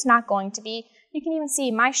 because they're just not going to be. You can even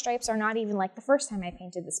see my stripes are not even like the first time I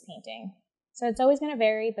painted this painting. So it's always going to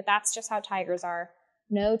vary, but that's just how tigers are.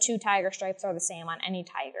 No two tiger stripes are the same on any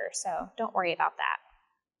tiger, so don't worry about that.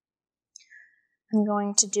 I'm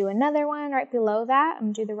going to do another one right below that. I'm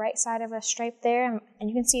going to do the right side of a stripe there, and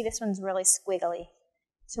you can see this one's really squiggly.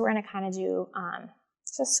 So we're going to kind of do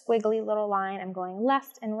just a squiggly little line. I'm going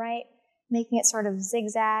left and right, making it sort of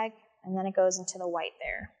zigzag, and then it goes into the white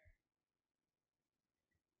there.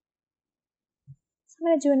 So I'm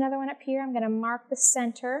going to do another one up here. I'm going to mark the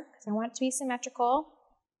center because I want it to be symmetrical.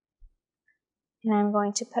 And I'm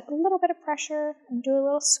going to put a little bit of pressure and do a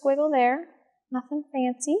little squiggle there. Nothing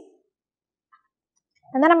fancy.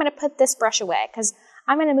 And then I'm going to put this brush away because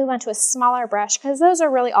I'm going to move on to a smaller brush because those are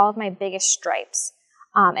really all of my biggest stripes.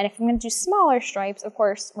 And if I'm going to do smaller stripes, of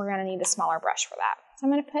course, we're going to need a smaller brush for that. So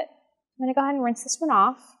I'm going to go ahead and rinse this one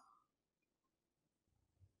off.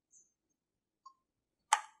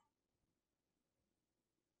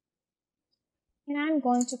 And I'm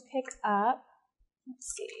going to pick up,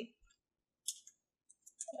 let's see,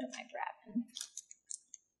 what am I grabbing?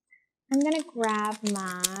 I'm going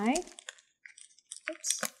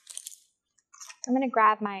to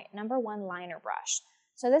grab my number 1 liner brush.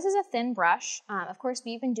 So this is a thin brush. Of course,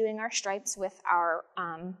 we've been doing our stripes with our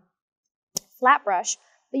flat brush,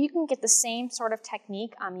 but you can get the same sort of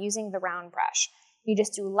technique using the round brush. You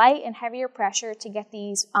just do light and heavier pressure to get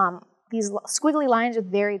these squiggly lines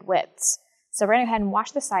with varied widths. So we're going to go ahead and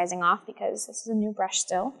wash the sizing off because this is a new brush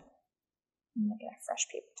still. I'm going to get a fresh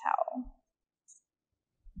paper towel.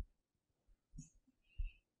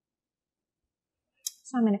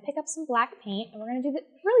 So I'm going to pick up some black paint, and we're going to do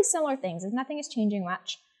really similar things. Nothing is changing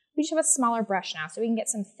much. We just have a smaller brush now, so we can get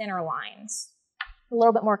some thinner lines. A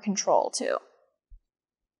little bit more control, too.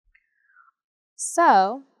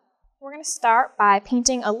 So we're going to start by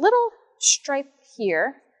painting a little stripe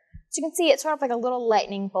here. So you can see it's sort of like a little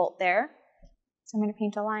lightning bolt there. So I'm going to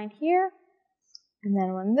paint a line here, and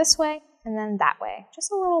then one this way, and then that way.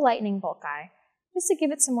 Just a little lightning bolt guy, just to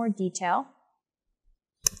give it some more detail.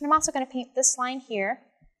 And I'm also going to paint this line here.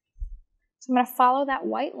 So I'm going to follow that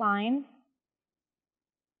white line,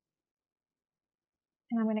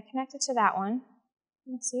 and I'm going to connect it to that one.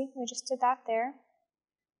 You can see, we just did that there.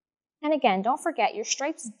 And again, don't forget, your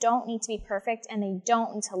stripes don't need to be perfect, and they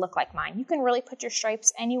don't need to look like mine. You can really put your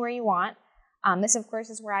stripes anywhere you want. This, of course,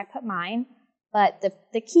 is where I put mine. But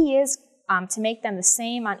the key is to make them the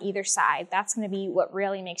same on either side. That's going to be what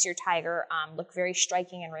really makes your tiger look very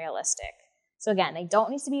striking and realistic. So again, they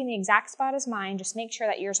don't need to be in the exact spot as mine. Just make sure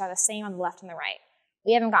that yours are the same on the left and the right.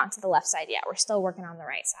 We haven't gotten to the left side yet. We're still working on the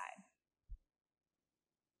right side.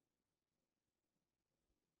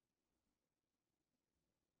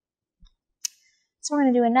 So we're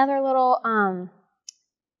going to do another little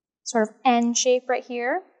sort of N shape right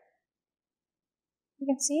here. You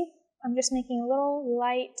can see I'm just making little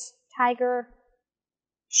light tiger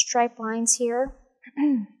stripe lines here.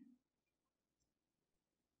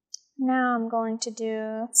 Now I'm going to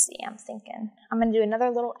do, let's see, I'm going to do another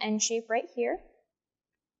little N shape right here.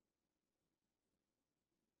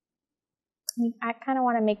 I kind of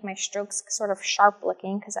want to make my strokes sort of sharp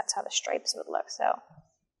looking because that's how the stripes would look. So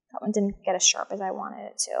that one didn't get as sharp as I wanted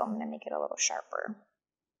it to. I'm going to make it a little sharper.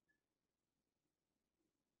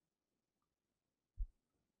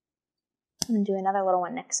 I'm going to do another little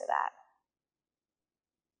one next to that.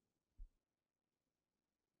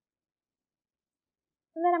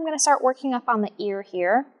 And then I'm going to start working up on the ear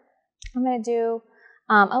here. I'm going to do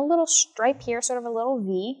a little stripe here, sort of a little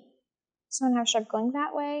V. So I'm going to have a stripe going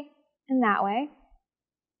that way and that way.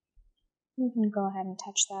 You can go ahead and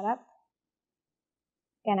touch that up.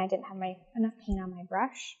 Again, I didn't have enough paint on my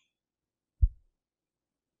brush.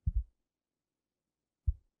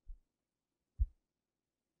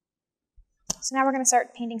 So now we're going to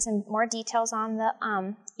start painting some more details on the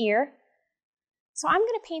ear. So I'm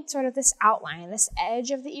going to paint sort of this outline, this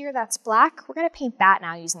edge of the ear that's black. We're going to paint that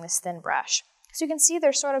now using this thin brush. So you can see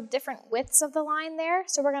there's sort of different widths of the line there.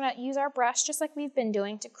 So we're going to use our brush just like we've been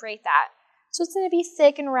doing to create that. So it's going to be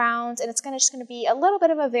thick and round, and it's just going to be a little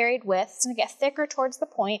bit of a varied width. It's going to get thicker towards the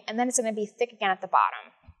point, and then it's going to be thick again at the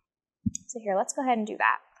bottom. So here, let's go ahead and do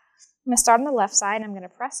that. I'm going to start on the left side, and I'm going to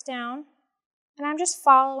press down, and I'm just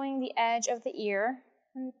following the edge of the ear.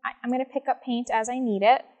 And I'm going to pick up paint as I need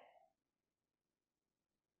it.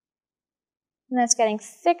 And then it's getting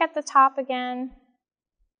thick at the top again.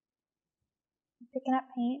 Picking up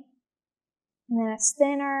paint. And then it's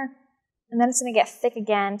thinner. And then it's going to get thick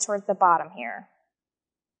again towards the bottom here.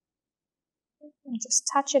 And just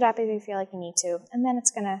touch it up if you feel like you need to. And then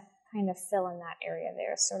it's going to kind of fill in that area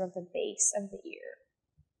there, sort of the base of the ear.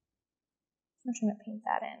 I'm just going to paint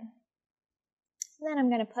that in. And then I'm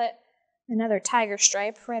going to put another tiger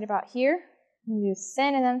stripe right about here. I'm going to do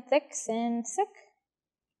thin and then thick, thin, thick.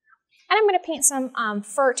 And I'm going to paint some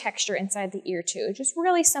fur texture inside the ear too. Just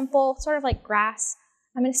really simple, sort of like grass.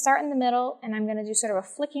 I'm going to start in the middle, and I'm going to do sort of a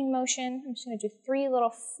flicking motion. I'm just going to do 3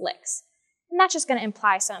 little flicks. And that's just going to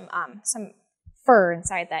imply some fur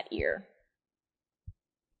inside that ear.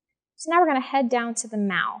 So now we're going to head down to the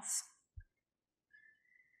mouth.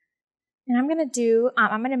 And I'm going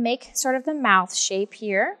to make sort of the mouth shape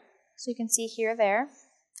here. So you can see here, there.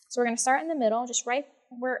 So we're going to start in the middle, just right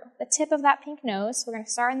where the tip of that pink nose. We're going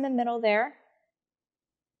to start in the middle there.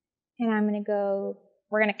 And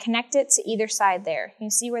we're going to connect it to either side there. You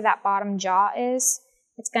can see where that bottom jaw is.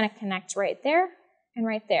 It's going to connect right there and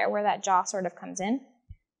right there where that jaw sort of comes in.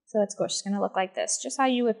 So it's just going to look like this, just how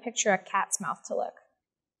you would picture a cat's mouth to look.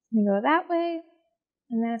 gonna go that way,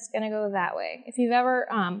 and then it's gonna go that way. If you've ever,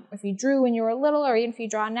 if you drew when you were little, or even if you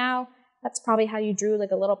draw now, that's probably how you drew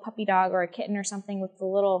like a little puppy dog or a kitten or something with his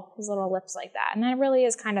little lips like that. And that really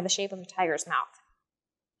is kind of the shape of a tiger's mouth.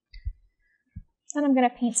 Then I'm gonna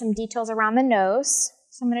paint some details around the nose.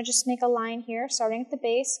 So I'm gonna just make a line here, starting at the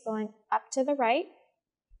base, going up to the right,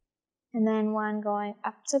 and then one going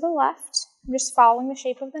up to the left. I'm just following the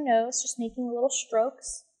shape of the nose, just making little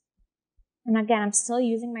strokes. And again, I'm still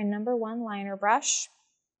using my number 1 liner brush.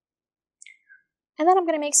 And then I'm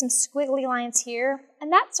going to make some squiggly lines here,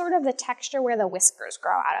 and that's sort of the texture where the whiskers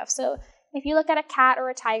grow out of. So if you look at a cat or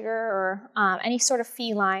a tiger or any sort of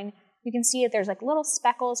feline, you can see that there's like little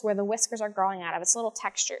speckles where the whiskers are growing out of. It's little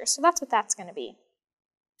textures. So that's what that's going to be.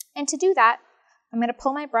 And to do that, I'm going to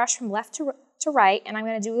pull my brush from left to right, and I'm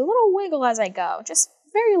going to do a little wiggle as I go, just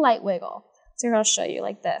very light wiggle. So here I'll show you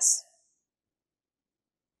like this.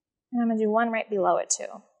 And I'm going to do one right below it too.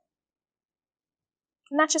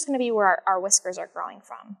 And that's just going to be where our whiskers are growing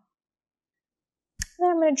from. And then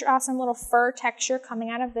I'm going to draw some little fur texture coming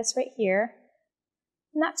out of this right here.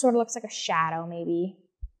 And that sort of looks like a shadow maybe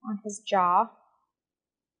on his jaw.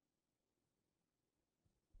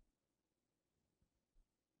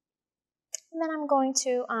 And then I'm going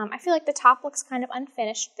to, I feel like the top looks kind of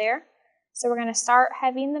unfinished there. So we're going to start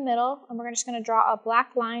heavy in the middle, and we're just going to draw a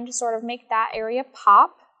black line to sort of make that area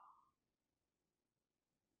pop.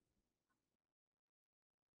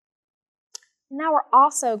 Now we're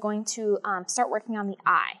also going to start working on the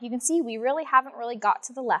eye. You can see we really haven't got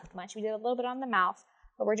to the left much. We did a little bit on the mouth,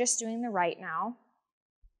 but we're just doing the right now.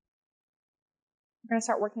 We're going to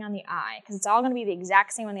start working on the eye because it's all going to be the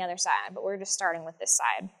exact same on the other side, but we're just starting with this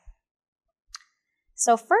side.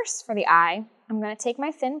 So first for the eye, I'm going to take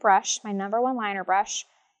my thin brush, my number 1 liner brush,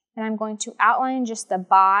 and I'm going to outline just the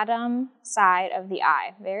bottom side of the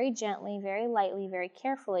eye. Very gently, very lightly, very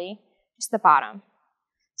carefully, just the bottom.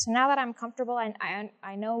 So now that I'm comfortable and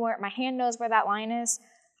I know where my hand knows where that line is,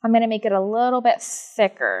 I'm going to make it a little bit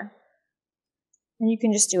thicker. And you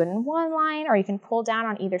can just do it in one line, or you can pull down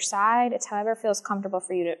on either side. It's however feels comfortable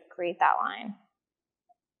for you to create that line.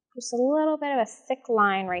 Just a little bit of a thick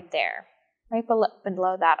line right there, right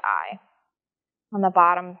below that eye on the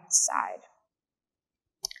bottom side.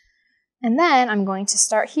 And then I'm going to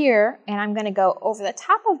start here, and I'm going to go over the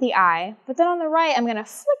top of the eye, but then on the right, I'm going to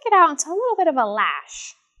flick it out into a little bit of a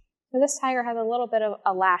lash. So this tiger has a little bit of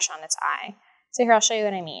a lash on its eye. So here I'll show you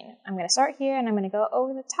what I mean. I'm going to start here, and I'm going to go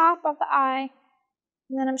over the top of the eye,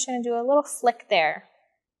 and then I'm just going to do a little flick there.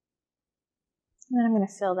 And then I'm going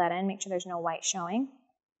to fill that in, make sure there's no white showing.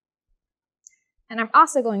 And I'm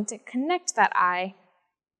also going to connect that eye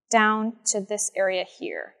down to this area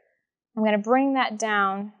here. I'm going to bring that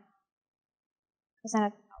down, because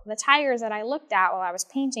then the tigers that I looked at while I was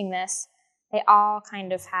painting this, they all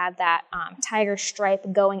kind of had that tiger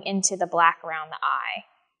stripe going into the black around the eye.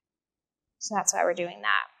 So that's why we're doing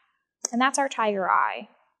that. And that's our tiger eye.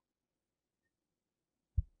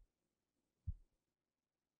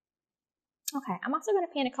 Okay, I'm also going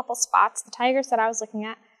to paint a couple spots. The tigers that I was looking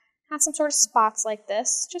at had some sort of spots like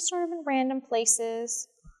this, just sort of in random places.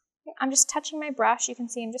 I'm just touching my brush. You can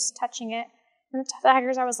see I'm just touching it. And the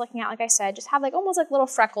tigers I was looking at, like I said, just have like almost like little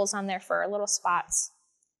freckles on their fur, little spots.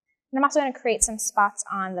 And I'm also going to create some spots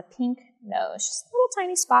on the pink nose, just little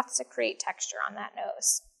tiny spots to create texture on that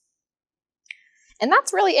nose. And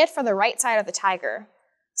that's really it for the right side of the tiger.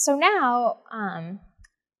 So now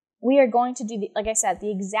we are going to do, like I said,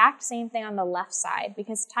 the exact same thing on the left side,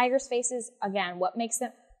 because tigers' faces, again,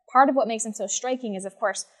 part of what makes them so striking is, of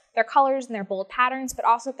course, their colors and their bold patterns, but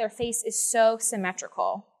also their face is so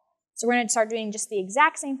symmetrical. So we're going to start doing just the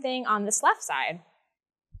exact same thing on this left side.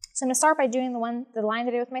 So I'm going to start by doing the line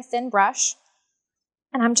I did with my thin brush,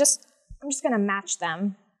 and I'm just going to match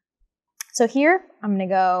them. So here, I'm going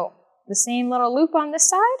to go the same little loop on this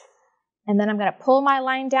side, and then I'm going to pull my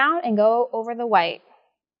line down and go over the white.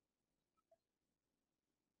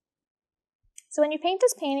 So when you paint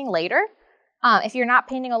this painting later, if you're not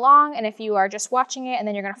painting along and if you are just watching it and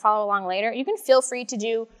then you're going to follow along later, you can feel free to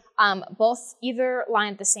do either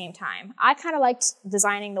line at the same time. I kind of liked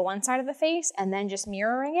designing the one side of the face and then just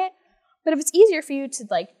mirroring it. But if it's easier for you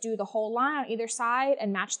to do the whole line on either side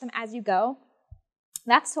and match them as you go,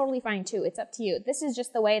 that's totally fine too. It's up to you. This is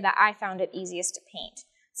just the way that I found it easiest to paint.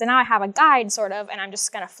 So now I have a guide sort of, and I'm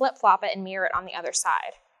just going to flip-flop it and mirror it on the other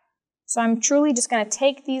side. So I'm truly just going to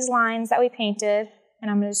take these lines that we painted,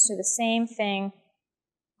 and I'm going to just do the same thing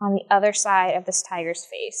on the other side of this tiger's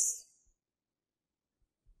face.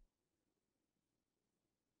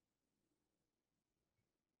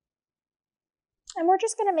 And we're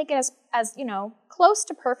just going to make it as, you know, close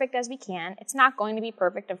to perfect as we can. It's not going to be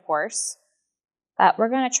perfect, of course, but we're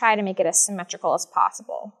going to try to make it as symmetrical as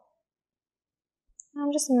possible.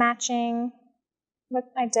 I'm just matching what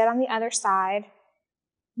I did on the other side.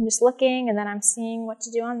 I'm just looking, and then I'm seeing what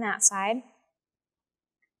to do on that side.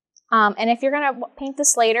 And if you're going to paint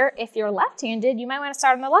this later, if you're left-handed, you might want to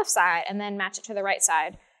start on the left side and then match it to the right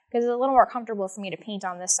side, because it's a little more comfortable for me to paint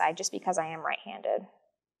on this side just because I am right-handed.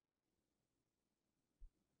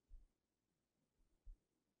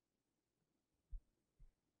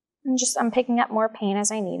 I'm picking up more paint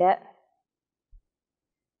as I need it.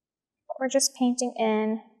 We're just painting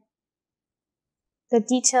in the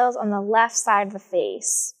details on the left side of the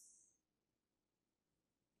face.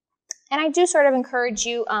 And I do sort of encourage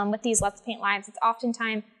you with these Let's Paint Lives. It's often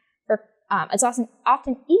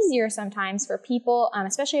easier sometimes for people,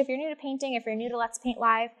 especially if you're new to painting, if you're new to Let's Paint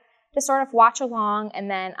Live, to sort of watch along and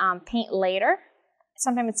then paint later.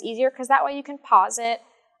 Sometimes it's easier because that way you can pause it.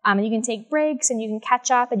 You can take breaks and you can catch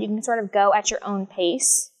up and you can sort of go at your own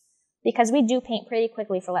pace, because we do paint pretty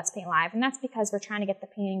quickly for Let's Paint Live, and that's because we're trying to get the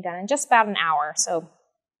painting done in just about an hour. So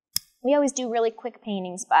we always do really quick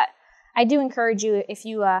paintings, but I do encourage you, if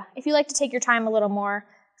you like to take your time a little more,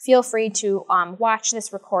 feel free to watch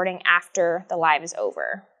this recording after the live is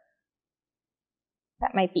over.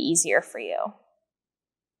 That might be easier for you.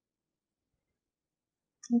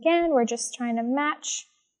 Again, we're just trying to match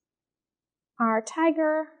our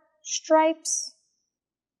tiger stripes.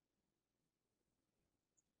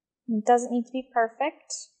 It doesn't need to be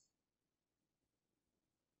perfect.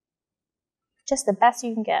 Just the best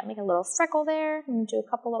you can get. Make a little freckle there. I'm going to do a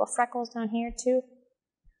couple little freckles down here too.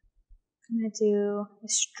 I'm going to do a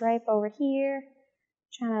stripe over here.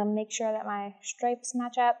 Trying to make sure that my stripes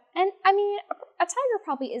match up. And I mean, a tiger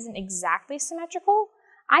probably isn't exactly symmetrical.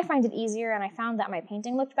 I find it easier, and I found that my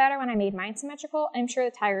painting looked better when I made mine symmetrical. I'm sure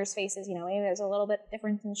the tiger's face is, you know, maybe there's a little bit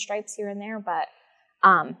different in stripes here and there, but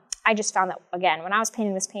I just found that, again, when I was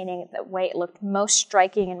painting this painting, the way it looked most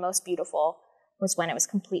striking and most beautiful was when it was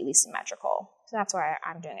completely symmetrical. So that's why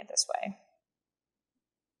I'm doing it this way.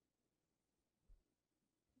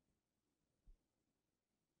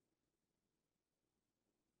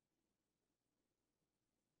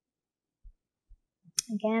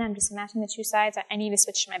 Again, I'm just matching the two sides. I need to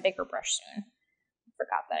switch to my bigger brush soon. I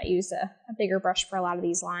forgot that I used a bigger brush for a lot of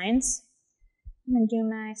these lines. I'm going to do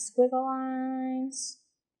my squiggle lines.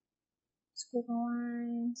 Squiggle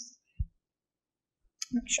lines.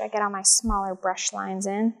 Make sure I get all my smaller brush lines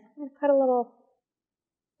in. I'm going to put a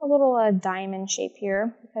little diamond shape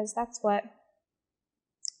here, because that's what,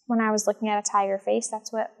 when I was looking at a tiger face,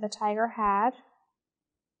 that's what the tiger had.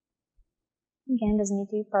 Again, doesn't need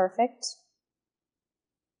to be perfect.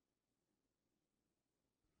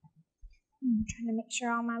 I'm trying to make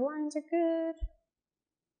sure all my lines are good.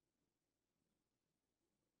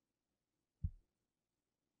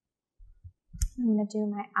 I'm going to do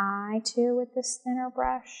my eye too with this thinner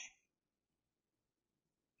brush.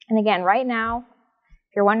 And again, right now,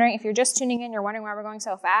 if you're just tuning in, you're wondering why we're going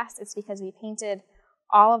so fast, it's because we painted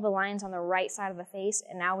all of the lines on the right side of the face,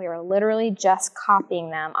 and now we are literally just copying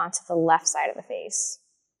them onto the left side of the face.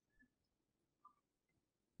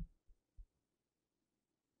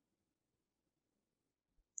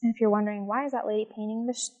 And if you're wondering, why is that lady painting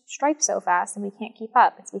the stripes so fast and we can't keep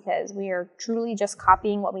up? It's because we are truly just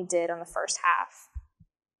copying what we did on the first half.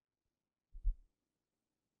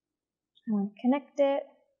 I want to connect it,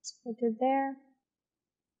 just like I did there.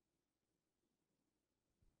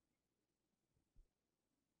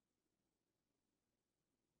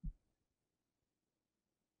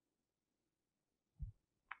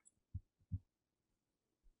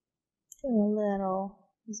 Do a little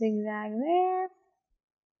zigzag there.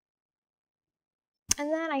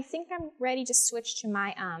 And then I think I'm ready to switch to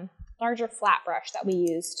my larger flat brush that we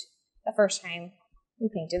used the first time we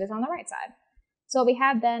painted this on the right side. So what we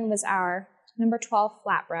had then was our number 12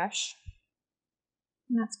 flat brush.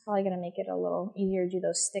 And that's probably going to make it a little easier to do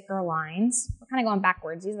those thicker lines. We're kind of going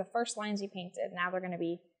backwards. These are the first lines we painted. Now they're going to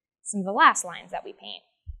be some of the last lines that we paint.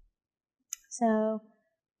 So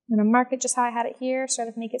I'm going to mark it just how I had it here, sort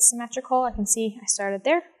of make it symmetrical. I can see I started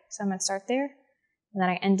there, so I'm going to start there. And then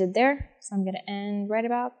I ended there, so I'm going to end right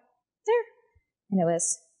about there. And it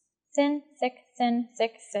was thin, thick, thin,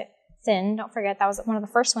 thick, thick, thin. Don't forget, that was one of the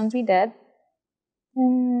first ones we did.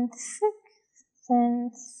 Thin, thick, thin,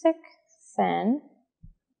 thick, thin.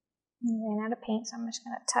 I ran out of paint, so I'm just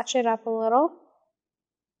going to touch it up a little.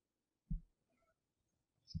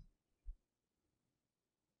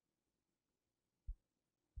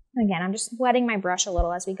 Again, I'm just wetting my brush a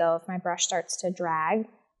little as we go if my brush starts to drag.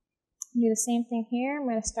 Do the same thing here. I'm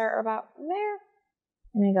going to start about there,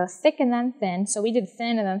 I'm going to go thick and then thin. So we did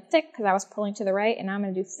thin and then thick because I was pulling to the right, and now I'm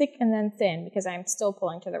going to do thick and then thin because I'm still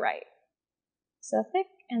pulling to the right. So thick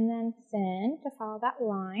and then thin to follow that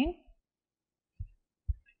line.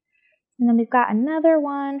 And then we've got another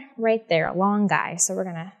one right there, a long guy. So we're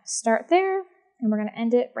going to start there and we're going to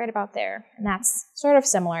end it right about there. And that's sort of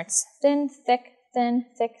similar. It's thin, thick, thin,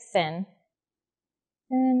 thick, thin.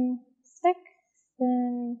 Thin, thick,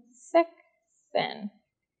 thin, thick, thin.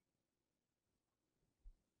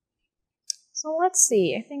 So let's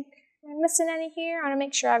see, I think, am I missing any here? I want to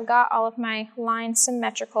make sure I've got all of my lines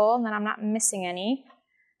symmetrical and that I'm not missing any.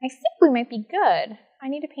 I think we might be good. I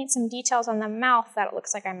need to paint some details on the mouth that it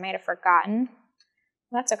looks like I might have forgotten.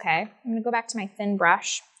 That's okay. I'm going to go back to my thin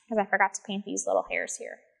brush because I forgot to paint these little hairs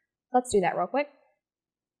here. Let's do that real quick.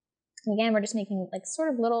 And again, we're just making like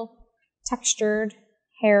sort of little textured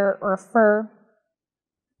hair or fur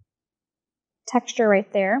texture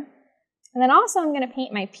right there. And then also I'm going to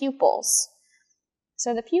paint my pupils.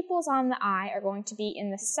 So the pupils on the eye are going to be in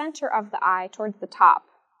the center of the eye towards the top.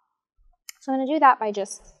 So I'm going to do that by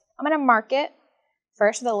I'm going to mark it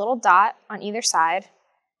first with a little dot on either side,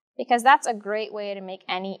 because that's a great way to make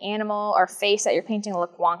any animal or face that you're painting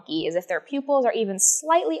look wonky, is if their pupils are even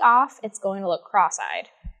slightly off, it's going to look cross-eyed,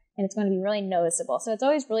 and it's going to be really noticeable. So it's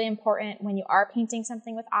always really important when you are painting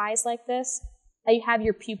something with eyes like this, that you have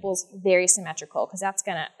your pupils very symmetrical, because that's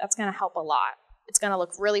gonna help a lot. It's gonna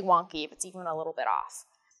look really wonky if it's even a little bit off.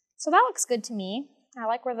 So that looks good to me. I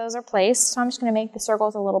like where those are placed, so I'm just gonna make the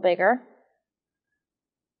circles a little bigger.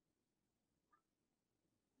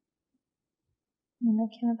 And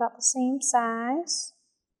make him about the same size.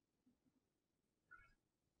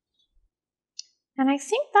 And I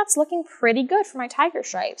think that's looking pretty good for my tiger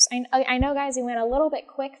stripes. I know, guys, we went a little bit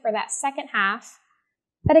quick for that second half.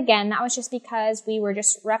 But again, that was just because we were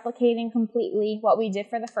just replicating completely what we did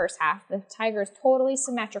for the first half. The tiger is totally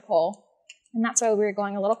symmetrical, and that's why we were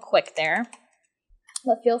going a little quick there.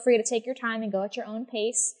 But feel free to take your time and go at your own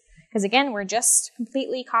pace, because again, we're just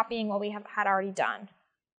completely copying what we had already done.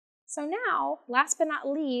 So now, last but not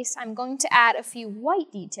least, I'm going to add a few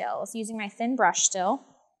white details using my thin brush still.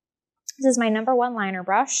 This is my number 1 liner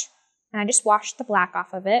brush, and I just washed the black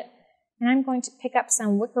off of it. And I'm going to pick up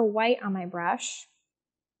some wicker white on my brush.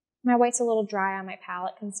 My white's a little dry on my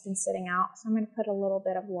palette because it's been sitting out, so I'm going to put a little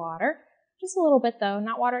bit of water. Just a little bit though,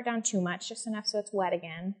 not water it down too much, just enough so it's wet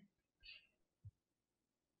again.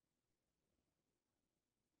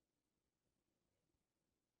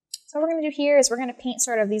 So what we're going to do here is we're going to paint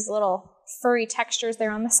sort of these little furry textures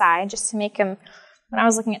there on the side, just to make them, when I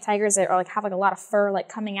was looking at tigers, they have like a lot of fur like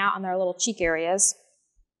coming out on their little cheek areas.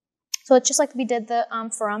 So it's just like we did the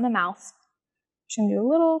fur on the mouth. Just going to do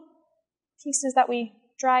little pieces that we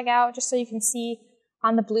drag out just so you can see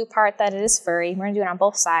on the blue part that it is furry. We're going to do it on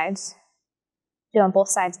both sides. Do it on both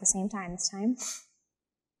sides at the same time this time.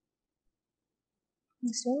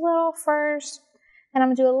 Just do a little first. And I'm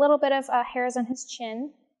going to do a little bit of hairs on his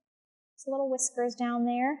chin. Just little whiskers down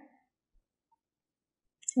there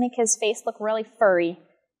to make his face look really furry.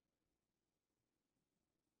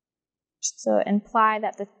 Just to imply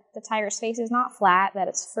that the tiger's face is not flat, that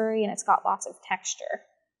it's furry and it's got lots of texture.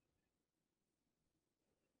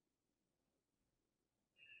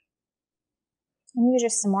 And these are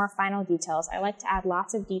just some more final details. I like to add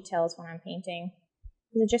lots of details when I'm painting,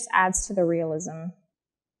 because it just adds to the realism.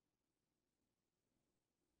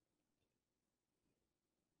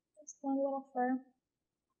 Just one little fur.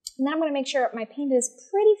 And then I'm going to make sure my paint is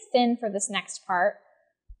pretty thin for this next part.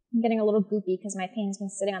 I'm getting a little goopy because my paint's been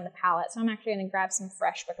sitting on the palette, so I'm actually going to grab some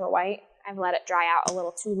fresh wicker white. I've let it dry out a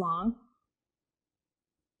little too long.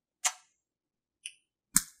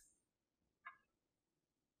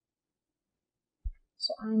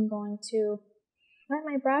 So I'm going to wet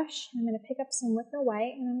my brush, I'm going to pick up some wicker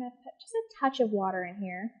white, and I'm going to put just a touch of water in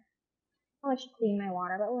here. Probably should clean my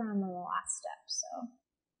water, but we're on the last step, so.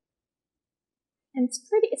 And it's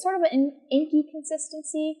sort of an inky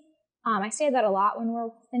consistency. I say that a lot when we're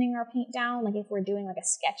thinning our paint down, like if we're doing like a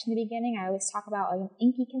sketch in the beginning, I always talk about like an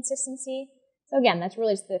inky consistency. So again, that's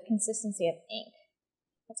really just the consistency of ink.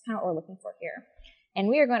 That's kind of what we're looking for here. And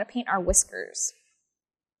we are going to paint our whiskers.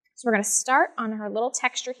 So we're going to start on her little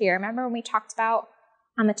texture here. Remember when we talked about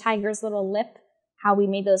on the tiger's little lip, how we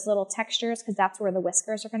made those little textures, because that's where the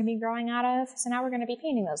whiskers are going to be growing out of. So now we're going to be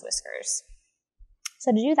painting those whiskers.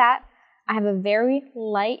 So to do that, I have a very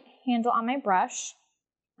light handle on my brush.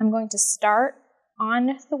 I'm going to start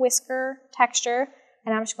on the whisker texture,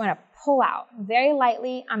 and I'm just going to pull out very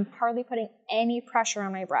lightly. I'm hardly putting any pressure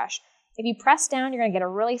on my brush. If you press down, you're going to get a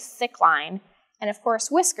really thick line. And of course,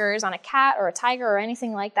 whiskers on a cat or a tiger or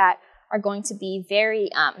anything like that are going to be very,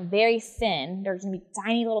 very thin. They're going to be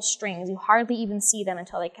tiny little strings. You hardly even see them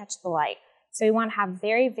until they catch the light. So we want to have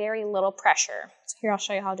very, very little pressure. So here I'll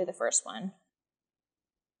show you how to do the first one.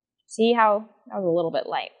 See how, that was a little bit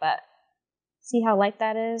light, but see how light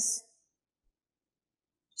that is?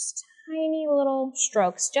 Just tiny little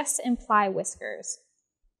strokes just to imply whiskers.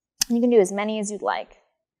 And you can do as many as you'd like.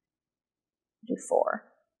 Do 4.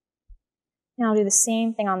 And I'll do the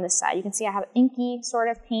same thing on this side. You can see I have inky sort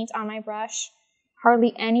of paint on my brush,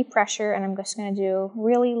 hardly any pressure, and I'm just going to do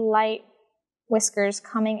really light whiskers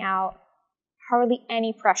coming out, hardly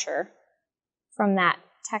any pressure from that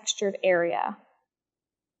textured area.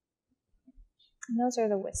 And those are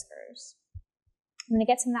the whiskers. I'm going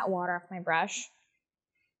to get some of that water off my brush.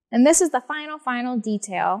 And this is the final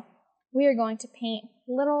detail. We are going to paint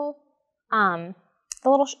the little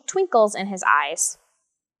twinkles in his eyes.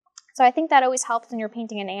 So I think that always helps when you're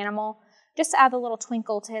painting an animal. Just to add the little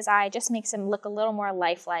twinkle to his eye, just makes him look a little more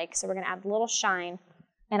lifelike. So we're going to add a little shine.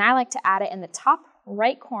 And I like to add it in the top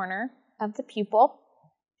right corner of the pupil.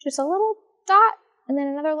 Just a little dot, and then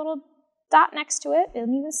another little dot next to it,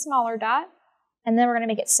 an even smaller dot. And then we're going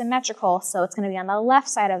to make it symmetrical, so it's going to be on the left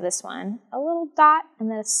side of this one. A little dot, and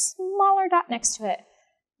then a smaller dot next to it.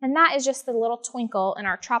 And that is just the little twinkle in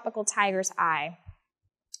our tropical tiger's eye.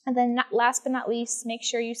 And then last but not least, make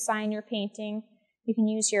sure you sign your painting. You can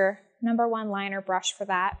use your #1 liner brush for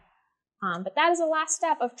that. But that is the last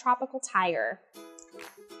step of Tropical Tiger.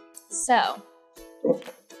 So,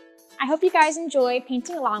 I hope you guys enjoyed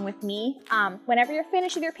painting along with me. Whenever you're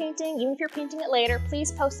finished with your painting, even if you're painting it later,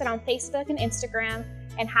 please post it on Facebook and Instagram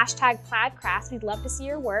and #PlaidCrafts. We'd love to see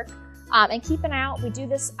your work. And keep an eye out. We do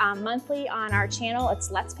this monthly on our channel. It's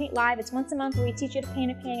Let's Paint Live. It's once a month where we teach you to paint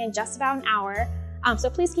a painting in just about an hour.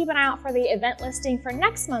 So please keep an eye out for the event listing for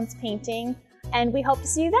next month's painting, and we hope to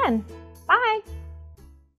see you then. Bye!